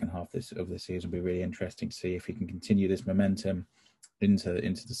why the second half of this season will be really interesting to see if he can continue this momentum into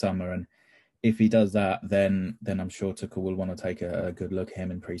the summer. And if he does that, then I'm sure Tuchel will want to take a good look at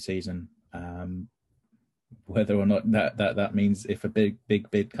him in pre-season. Whether or not that means if a big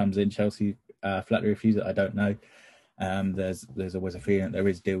bid comes in, Chelsea flatly refuse it, I don't know. There's always a feeling that there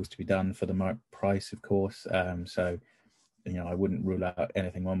is deals to be done for the right price, of course. So I wouldn't rule out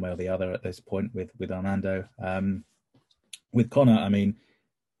anything one way or the other at this point with Armando. With Conor, I mean,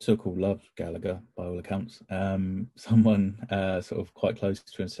 Tuchel loves Gallagher by all accounts. Someone sort of quite close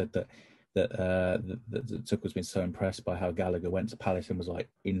to him said that Tuchel's been so impressed by how Gallagher went to Palace and was like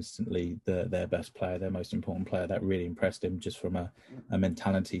instantly their best player, their most important player. That really impressed him just from a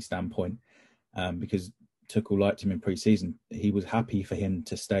mentality standpoint, because Tuchel liked him in pre-season. He was happy for him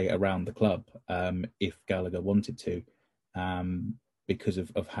to stay around the club if Gallagher wanted to, because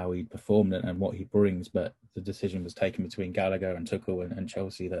of how he performed and what he brings. But the decision was taken between Gallagher and Tuchel and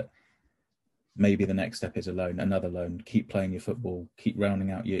Chelsea that maybe the next step is another loan. Keep playing your football, keep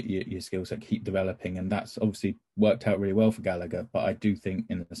rounding out your skill set, keep developing. And that's obviously worked out really well for Gallagher. But I do think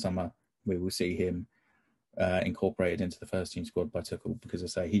in the summer we will see him incorporated into the first team squad by Tuchel, because I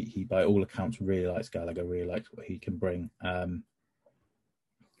say he by all accounts really likes Gallagher, really likes what he can bring.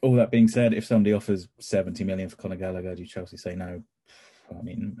 All that being said, if somebody offers 70 million for Conor Gallagher, do Chelsea say no? I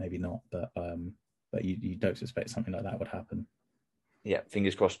mean, maybe not, but you don't suspect something like that would happen. Yeah,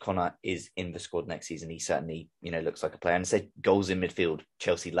 fingers crossed Conor is in the squad next season. He certainly, looks like a player. And said goals in midfield.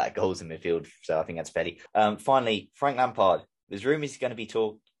 Chelsea lack goals in midfield, so I think that's fairly. Finally, Frank Lampard. There's rumours he's going to be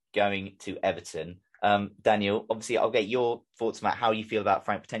going to Everton. Daniel, obviously, I'll get your thoughts about how you feel about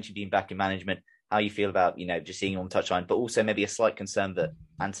Frank potentially being back in management, how you feel about, just seeing him on the touchline, but also maybe a slight concern that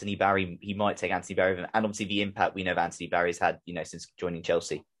Anthony Barry, he might take Anthony Barry over him, and obviously the impact we know that Anthony Barry's had, since joining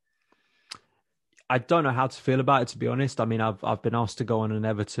Chelsea. I don't know how to feel about it, to be honest. I mean, I've been asked to go on an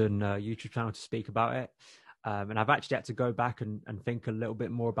Everton YouTube channel to speak about it. And I've actually had to go back and think a little bit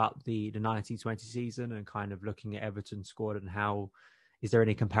more about the 1920 season and kind of looking at Everton's squad and how, is there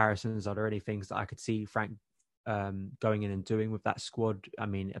any comparisons? Are there any things that I could see Frank going in and doing with that squad? I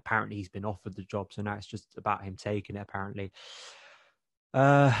mean, apparently he's been offered the job, so now it's just about him taking it, apparently.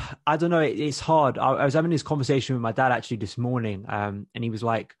 I don't know. It's hard. I was having this conversation with my dad actually this morning, and he was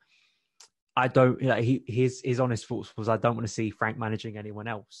like, I don't. His honest thoughts was, I don't want to see Frank managing anyone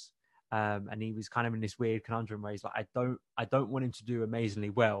else. And he was kind of in this weird conundrum where he's like, I don't want him to do amazingly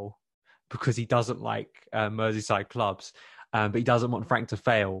well because he doesn't like Merseyside clubs, but he doesn't want Frank to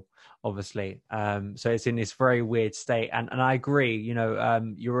fail, obviously. So it's in this very weird state. And I agree,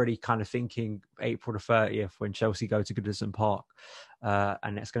 you're already kind of thinking April the 30th when Chelsea go to Goodison Park.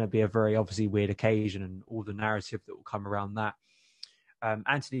 And it's going to be a very obviously weird occasion and all the narrative that will come around that.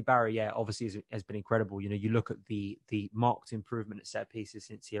 Anthony Barry, obviously has been incredible. You look at the marked improvement at set pieces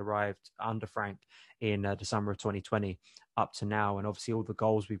since he arrived under Frank in the summer of 2020 up to now, and obviously all the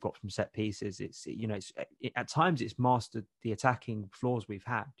goals we've got from set pieces. It's at times it's mastered the attacking flaws we've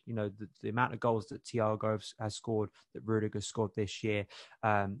had. The amount of goals that Thiago has scored, that Rudiger scored this year.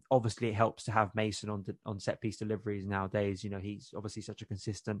 Obviously, it helps to have Mason on set piece deliveries nowadays. He's obviously such a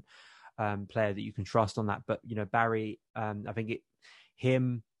consistent player that you can trust on that. But Barry, I think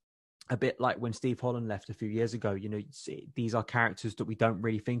him, a bit like when Steve Holland left a few years ago, these are characters that we don't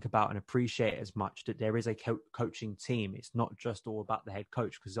really think about and appreciate as much, that there is a coaching team. It's not just all about the head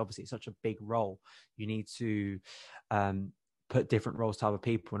coach, because obviously it's such a big role. You need to put different roles to other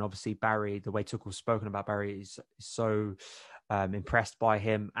people. And obviously Barry, the way Tuchel's spoken about Barry is so impressed by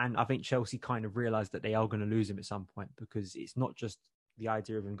him. And I think Chelsea kind of realised that they are going to lose him at some point, because it's not just the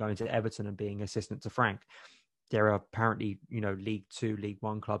idea of him going to Everton and being assistant to Frank. There are apparently, League 2, League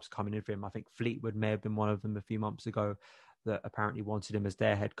 1 clubs coming in for him. I think Fleetwood may have been one of them a few months ago that apparently wanted him as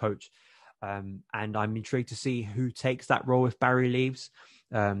their head coach. And I'm intrigued to see who takes that role if Barry leaves.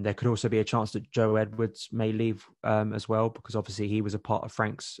 There could also be a chance that Joe Edwards may leave as well, because obviously he was a part of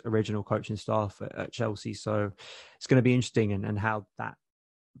Frank's original coaching staff at Chelsea. So it's going to be interesting and how that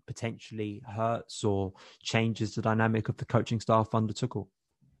potentially hurts or changes the dynamic of the coaching staff under Tuchel.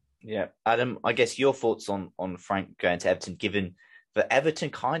 Yeah, Adam, I guess your thoughts on Frank going to Everton, given that Everton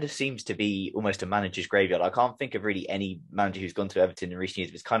kind of seems to be almost a manager's graveyard. I can't think of really any manager who's gone to Everton in recent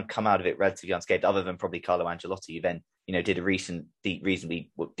years who's kind of come out of it relatively unscathed, other than probably Carlo Ancelotti, who then, did a reasonably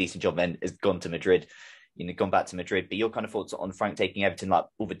decent job and has gone to Madrid, gone back to Madrid. But your kind of thoughts on Frank taking Everton, like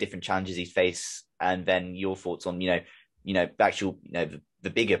all the different challenges he's faced, and then your thoughts on, the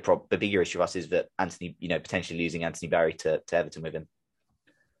bigger issue for us is that Anthony, potentially losing Anthony Barry to Everton with him.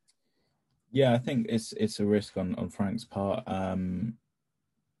 Yeah, I think it's a risk on Frank's part.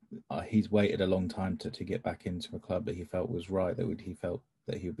 He's waited a long time to get back into a club that he felt was right, he felt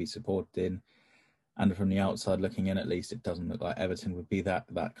that he would be supported in. And from the outside looking in, at least, it doesn't look like Everton would be that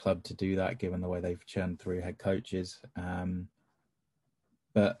club to do that, given the way they've churned through head coaches.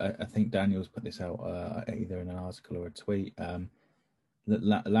 But I think Daniel's put this out either in an article or a tweet. That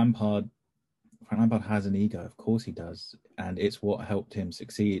Frank Lampard has an ego, of course he does, and it's what helped him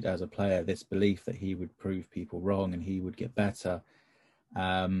succeed as a player, this belief that he would prove people wrong and he would get better.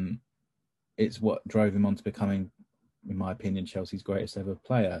 It's what drove him on to becoming, in my opinion, Chelsea's greatest ever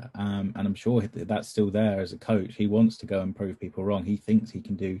player. And I'm sure that's still there as a coach. He wants to go and prove people wrong. He thinks he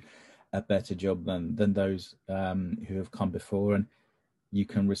can do a better job than those who have come before. And you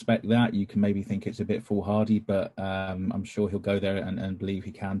can respect that. You can maybe think it's a bit foolhardy, but I'm sure he'll go there and believe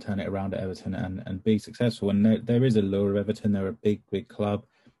he can turn it around at Everton and be successful. And there is a lure of Everton. They're a big club,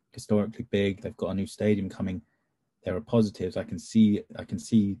 historically big. They've got a new stadium coming. There are positives. I can see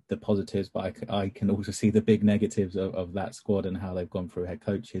the positives, but I can also see the big negatives of that squad and how they've gone through head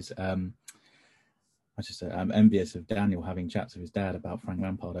coaches. I'm envious of Daniel having chats with his dad about Frank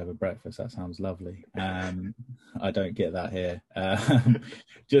Lampard over breakfast. That sounds lovely. I don't get that here.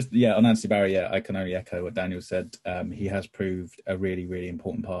 On Anthony Barry, I can only echo what Daniel said. He has proved a really, really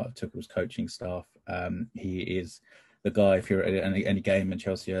important part of Tuchel's coaching staff. He is the guy, if you're at any game and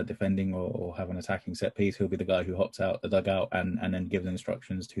Chelsea are defending or have an attacking set piece, he'll be the guy who hops out the dugout and then gives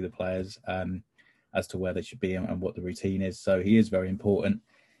instructions to the players as to where they should be and what the routine is. So he is very important.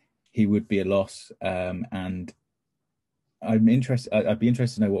 He would be a loss, and I'd be interested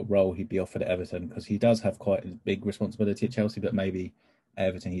to know what role he'd be offered at Everton, because he does have quite a big responsibility at Chelsea, but maybe at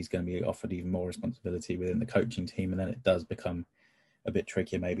Everton he's going to be offered even more responsibility within the coaching team, and then it does become a bit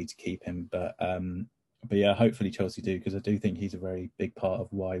trickier maybe to keep him. But yeah, hopefully Chelsea do, because I do think he's a very big part of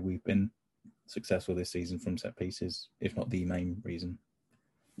why we've been successful this season from set pieces, if not the main reason.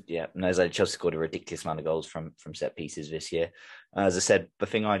 Yeah, and as I said, Chelsea scored a ridiculous amount of goals from set pieces this year. As I said, the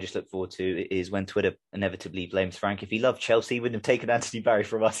thing I just look forward to is when Twitter inevitably blames Frank. If he loved Chelsea, he wouldn't have taken Anthony Barry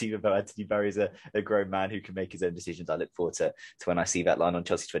from us, even though Anthony Barry is a grown man who can make his own decisions. I look forward to when I see that line on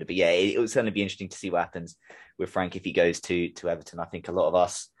Chelsea Twitter. But yeah, it will certainly be interesting to see what happens with Frank if he goes to Everton. I think a lot of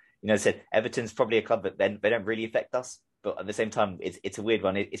us, said Everton's probably a club that then they don't really affect us. But at the same time, it's a weird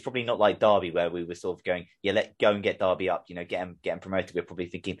one. It's probably not like Derby, where we were sort of going, let's go and get Derby up, get them promoted. We're probably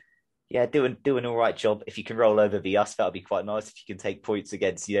thinking, Yeah, do an all right job. If you can roll over the us, that'll be quite nice. If you can take points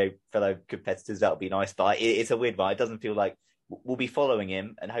against fellow competitors, that'll be nice. But it's a weird one. It doesn't feel like we'll be following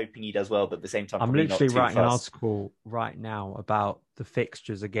him and hoping he does well, but at the same time, I'm literally writing an article right now about the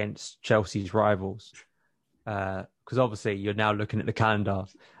fixtures against Chelsea's rivals, because obviously you're now looking at the calendar,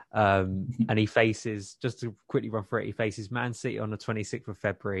 and he faces, just to quickly run through it, he faces Man City on the 26th of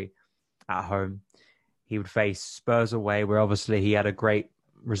February at home. He would face Spurs away, where obviously he had a great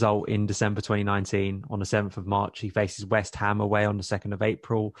result in December 2019. On the 7th of March, he faces West Ham away on the 2nd of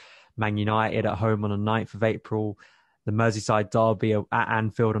April, Man United at home on the 9th of April, the Merseyside derby at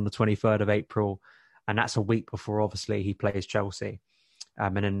Anfield on the 23rd of April, and that's a week before obviously he plays Chelsea.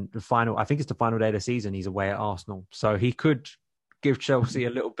 And then I think it's the final day of the season, he's away at Arsenal. So he could give Chelsea a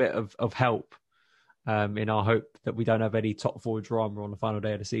little bit of help, in our hope that we don't have any top four drama on the final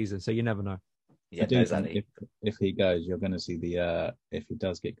day of the season. So you never know. Yeah, if he goes, you're going to see if he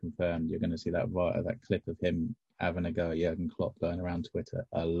does get confirmed, you're going to see that clip of him having a go at Jurgen Klopp going around Twitter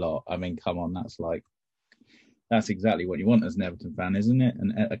a lot. I mean, come on, that's exactly what you want as an Everton fan, isn't it?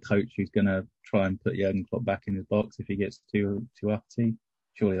 And a coach who's going to try and put Jurgen Klopp back in his box if he gets too uppity.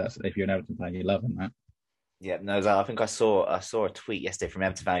 Surely that's, if you're an Everton fan, you're loving that. Yeah, no, I think I saw a tweet yesterday from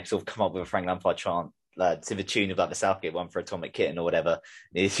Everton fan who sort of come up with a Frank Lampard chant to the tune of like the Southgate one for Atomic Kitten or whatever.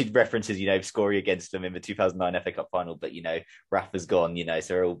 It references, scoring against them in the 2009 FA Cup final, but Rafa's gone,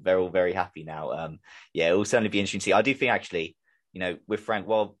 so they're all very happy now. It will certainly be interesting to see. I do think actually, with Frank,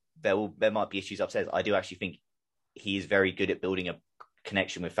 while there might be issues upstairs, I do actually think he is very good at building a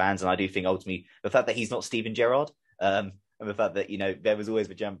connection with fans, and I do think ultimately the fact that he's not Steven Gerrard, and the fact that there was always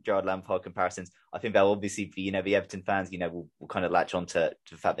the Gerrard Lampard comparisons, I think they'll obviously be, the Everton fans, will kind of latch on to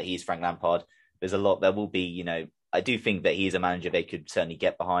the fact that he's Frank Lampard. There will be, I do think that he is a manager they could certainly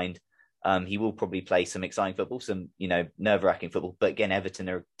get behind. He will probably play some exciting football, some, nerve-wracking football. But again, Everton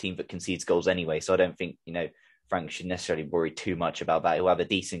are a team that concedes goals anyway. So I don't think, Frank should necessarily worry too much about that. He'll have a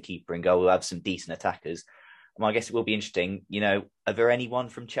decent keeper in goal. He'll have some decent attackers. I guess it will be interesting. Are there anyone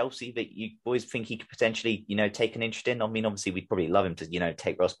from Chelsea that you boys think he could potentially, take an interest in? I mean, obviously, we'd probably love him to,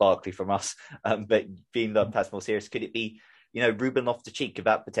 take Ross Barkley from us. But being perhaps more serious, could it be, Ruben Loftus-Cheek? Could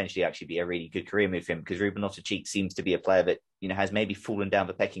that potentially actually be a really good career move for him? Because Ruben Loftus-Cheek seems to be a player that, has maybe fallen down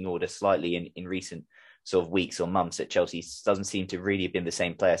the pecking order slightly in recent sort of weeks or months at Chelsea. He doesn't seem to really have been the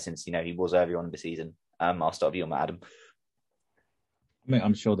same player since, he was earlier on in the season. I'll start with you on that, Adam. I mean,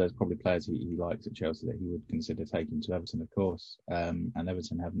 I'm sure there's probably players he likes at Chelsea that he would consider taking to Everton, of course. And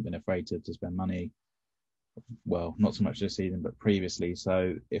Everton haven't been afraid to spend money. Well, not so much this season, but previously.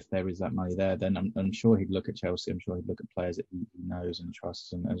 So if there is that money there, then I'm sure he'd look at Chelsea. I'm sure he'd look at players that he knows and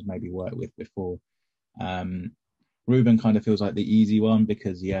trusts and has maybe worked with before. Ruben kind of feels like the easy one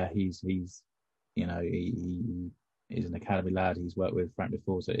because, he's an academy lad. He's worked with Frank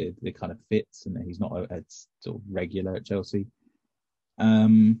before, so it kind of fits, and he's not a sort of regular at Chelsea.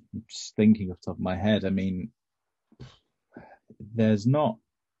 Just thinking off the top of my head, I mean, there's not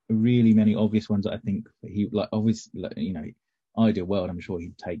really many obvious ones that I think he obviously, ideal world, I'm sure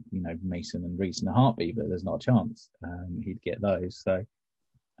he'd take, Mason and Reece in a heartbeat, but there's not a chance he'd get those. So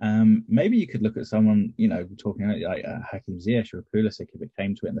maybe you could look at someone, talking like Hakim Ziyech or Pulisic if it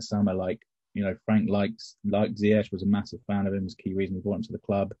came to it in the summer. Like, Frank liked Ziyech, was a massive fan of him, was a key reason he brought him to the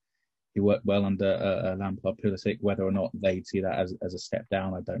club. He worked well under Lampard, Pulisic. Whether or not they'd see that as a step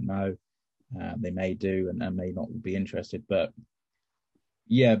down, I don't know. They may do and may not be interested. But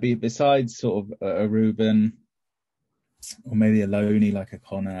yeah, besides sort of a Ruben or maybe a Loney like a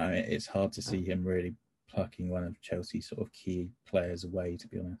Connor, I mean, it's hard to see him really plucking one of Chelsea's sort of key players away, to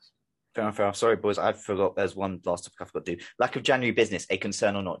be honest. Fair enough. Sorry, boys. I forgot there's one last topic I forgot to do. Lack of January business, a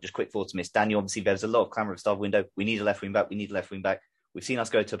concern or not? Just quick thoughts, Miss Daniel. Obviously, there's a lot of clamour at the start window. We need a left wing back. We've seen us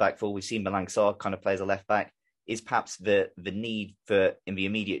go to a back four. We've seen Malang Sarr kind of play as a left back. Is perhaps the need for in the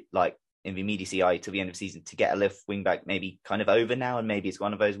immediacy to the end of the season to get a left wing back maybe kind of over now, and maybe it's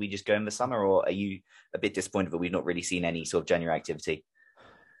one of those we just go in the summer, or are you a bit disappointed that we've not really seen any sort of January activity?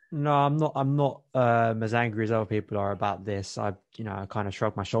 No, I'm not as angry as other people are about this. I kind of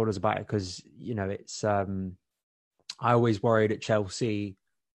shrug my shoulders about it because, it's I always worry that Chelsea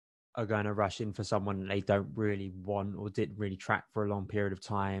are going to rush in for someone they don't really want or didn't really track for a long period of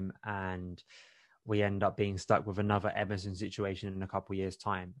time, and we end up being stuck with another Emerson situation in a couple of years'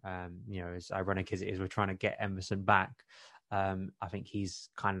 time. As ironic as it is, we're trying to get Emerson back. I think he's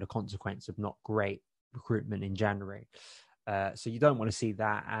kind of the consequence of not great recruitment in January. So you don't want to see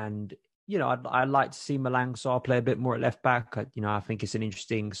that. And, I'd like to see Malang Sarr play a bit more at left back. I think it's an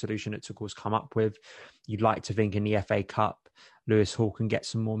interesting solution that Tuchel's come up with. You'd like to think in the FA Cup, Lewis Hall can get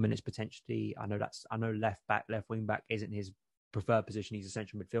some more minutes potentially. I know left wing back isn't his preferred position. He's a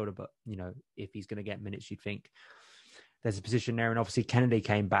central midfielder, but if he's going to get minutes, you'd think there's a position there. And obviously Kennedy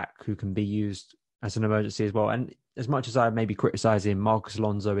came back, who can be used as an emergency as well. And as much as I maybe criticise him, Marcos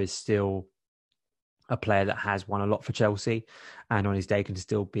Alonso is still a player that has won a lot for Chelsea, and on his day can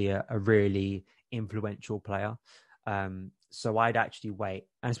still be a really influential player. So I'd actually wait,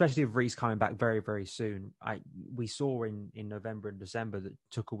 and especially if Reece coming back very, very soon. We saw in November and December that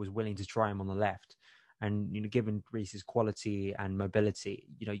Tuchel was willing to try him on the left, and given Reece's quality and mobility,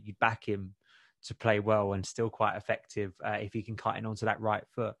 you'd back him to play well and still quite effective if he can cut in onto that right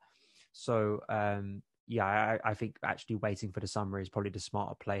foot. So I think actually waiting for the summer is probably the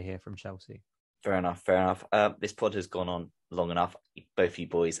smarter play here from Chelsea. Fair enough. This pod has gone on long enough. Both you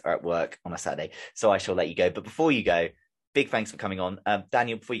boys are at work on a Saturday, so I shall let you go. But before you go, big thanks for coming on.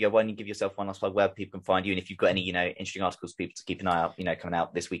 Daniel, before you go, why don't you give yourself one last plug where people can find you, and if you've got any, interesting articles for people to keep an eye out, coming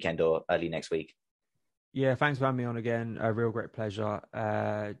out this weekend or early next week. Yeah, thanks for having me on again. A real great pleasure.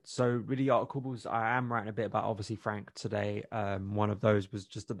 So with the articles, I am writing a bit about, obviously, Frank today. One of those was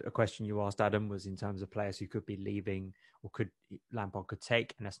just a question you asked, Adam, was in terms of players who could be leaving or Lampard could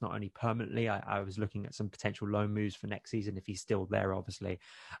take. And that's not only permanently. I was looking at some potential loan moves for next season, if he's still there, obviously,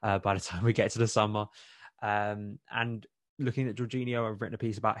 by the time we get to the summer. And looking at Jorginho, I've written a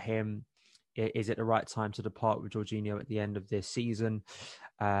piece about him. Is it the right time to depart with Jorginho at the end of this season?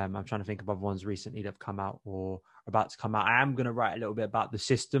 I'm trying to think of other ones recently that have come out or about to come out. I am going to write a little bit about the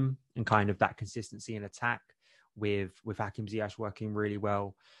system and kind of that consistency in attack with Hakim Ziyech working really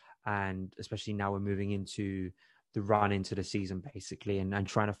well. And especially now we're moving into the run into the season, basically, and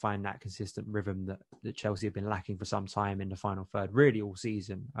trying to find that consistent rhythm that Chelsea have been lacking for some time in the final third, really all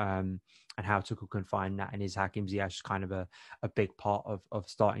season, and how Tuchel can find that, and is Hakim Ziyech kind of a big part of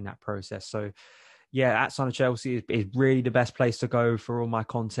starting that process. So, yeah, at Son of Chelsea is really the best place to go for all my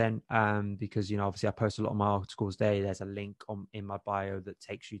content, because, obviously I post a lot of my articles there. There's a link in my bio that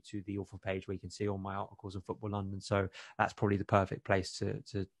takes you to the author page where you can see all my articles in Football London. So that's probably the perfect place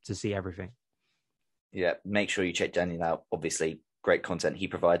to see everything. Yeah, make sure you check Daniel out. Obviously, great content he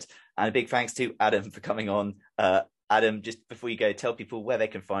provides. And a big thanks to Adam for coming on. Adam, just before you go, tell people where they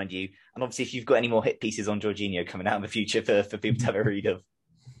can find you. And obviously, if you've got any more hit pieces on Jorginho coming out in the future for people to have a read of.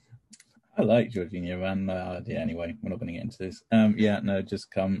 I like Jorginho, and anyway, we're not going to get into this.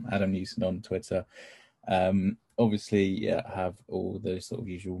 Just come Adam Newson on Twitter. Obviously, have all the sort of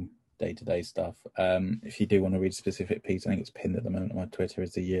usual day-to-day stuff. If you do want to read a specific piece, I think it's pinned at the moment on my Twitter,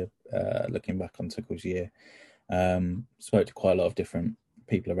 is the year, looking back on Tuchel's year. Spoke to quite a lot of different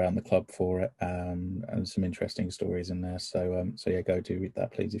people around the club for it, and some interesting stories in there. So go do read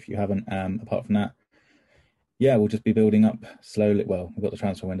that, please, if you haven't. Apart from that, we'll just be building up slowly. Well, we've got the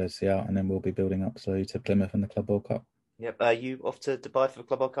transfer window to see out, and then we'll be building up slowly to Plymouth and the Club World Cup. Yep. Are you off to Dubai for the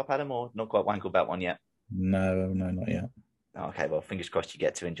Club World Cup, Adam, or not quite wangled about one yet? No, not yet. Okay, well, fingers crossed you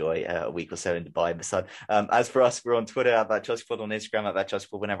get to enjoy a week or so in Dubai in the sun. As for us, we're on Twitter at ChelseaPod, on Instagram at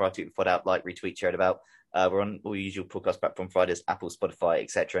ChelseaPod. Whenever I tweet the pod out, like, retweet, share it about. We're on all usual podcast platform Fridays, Apple, Spotify,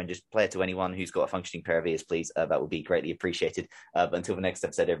 etc. And just play it to anyone who's got a functioning pair of ears, please. That would be greatly appreciated. But until the next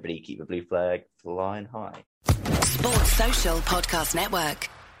episode, everybody keep the blue flag flying high. Sports Social Podcast Network.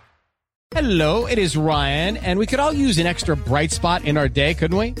 Hello, it is Ryan, and we could all use an extra bright spot in our day,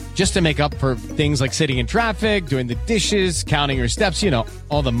 couldn't we? Just to make up for things like sitting in traffic, doing the dishes, counting your steps,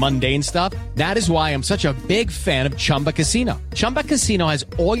 all the mundane stuff. That is why I'm such a big fan of Chumba Casino. Chumba Casino has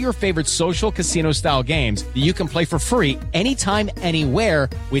all your favorite social casino-style games that you can play for free anytime, anywhere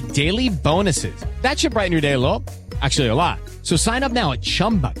with daily bonuses. That should brighten your day a little. Actually, a lot. So sign up now at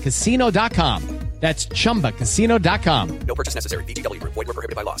ChumbaCasino.com. That's ChumbaCasino.com. No purchase necessary. VGW Group. Void where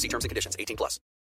prohibited by law. See terms and conditions. 18+.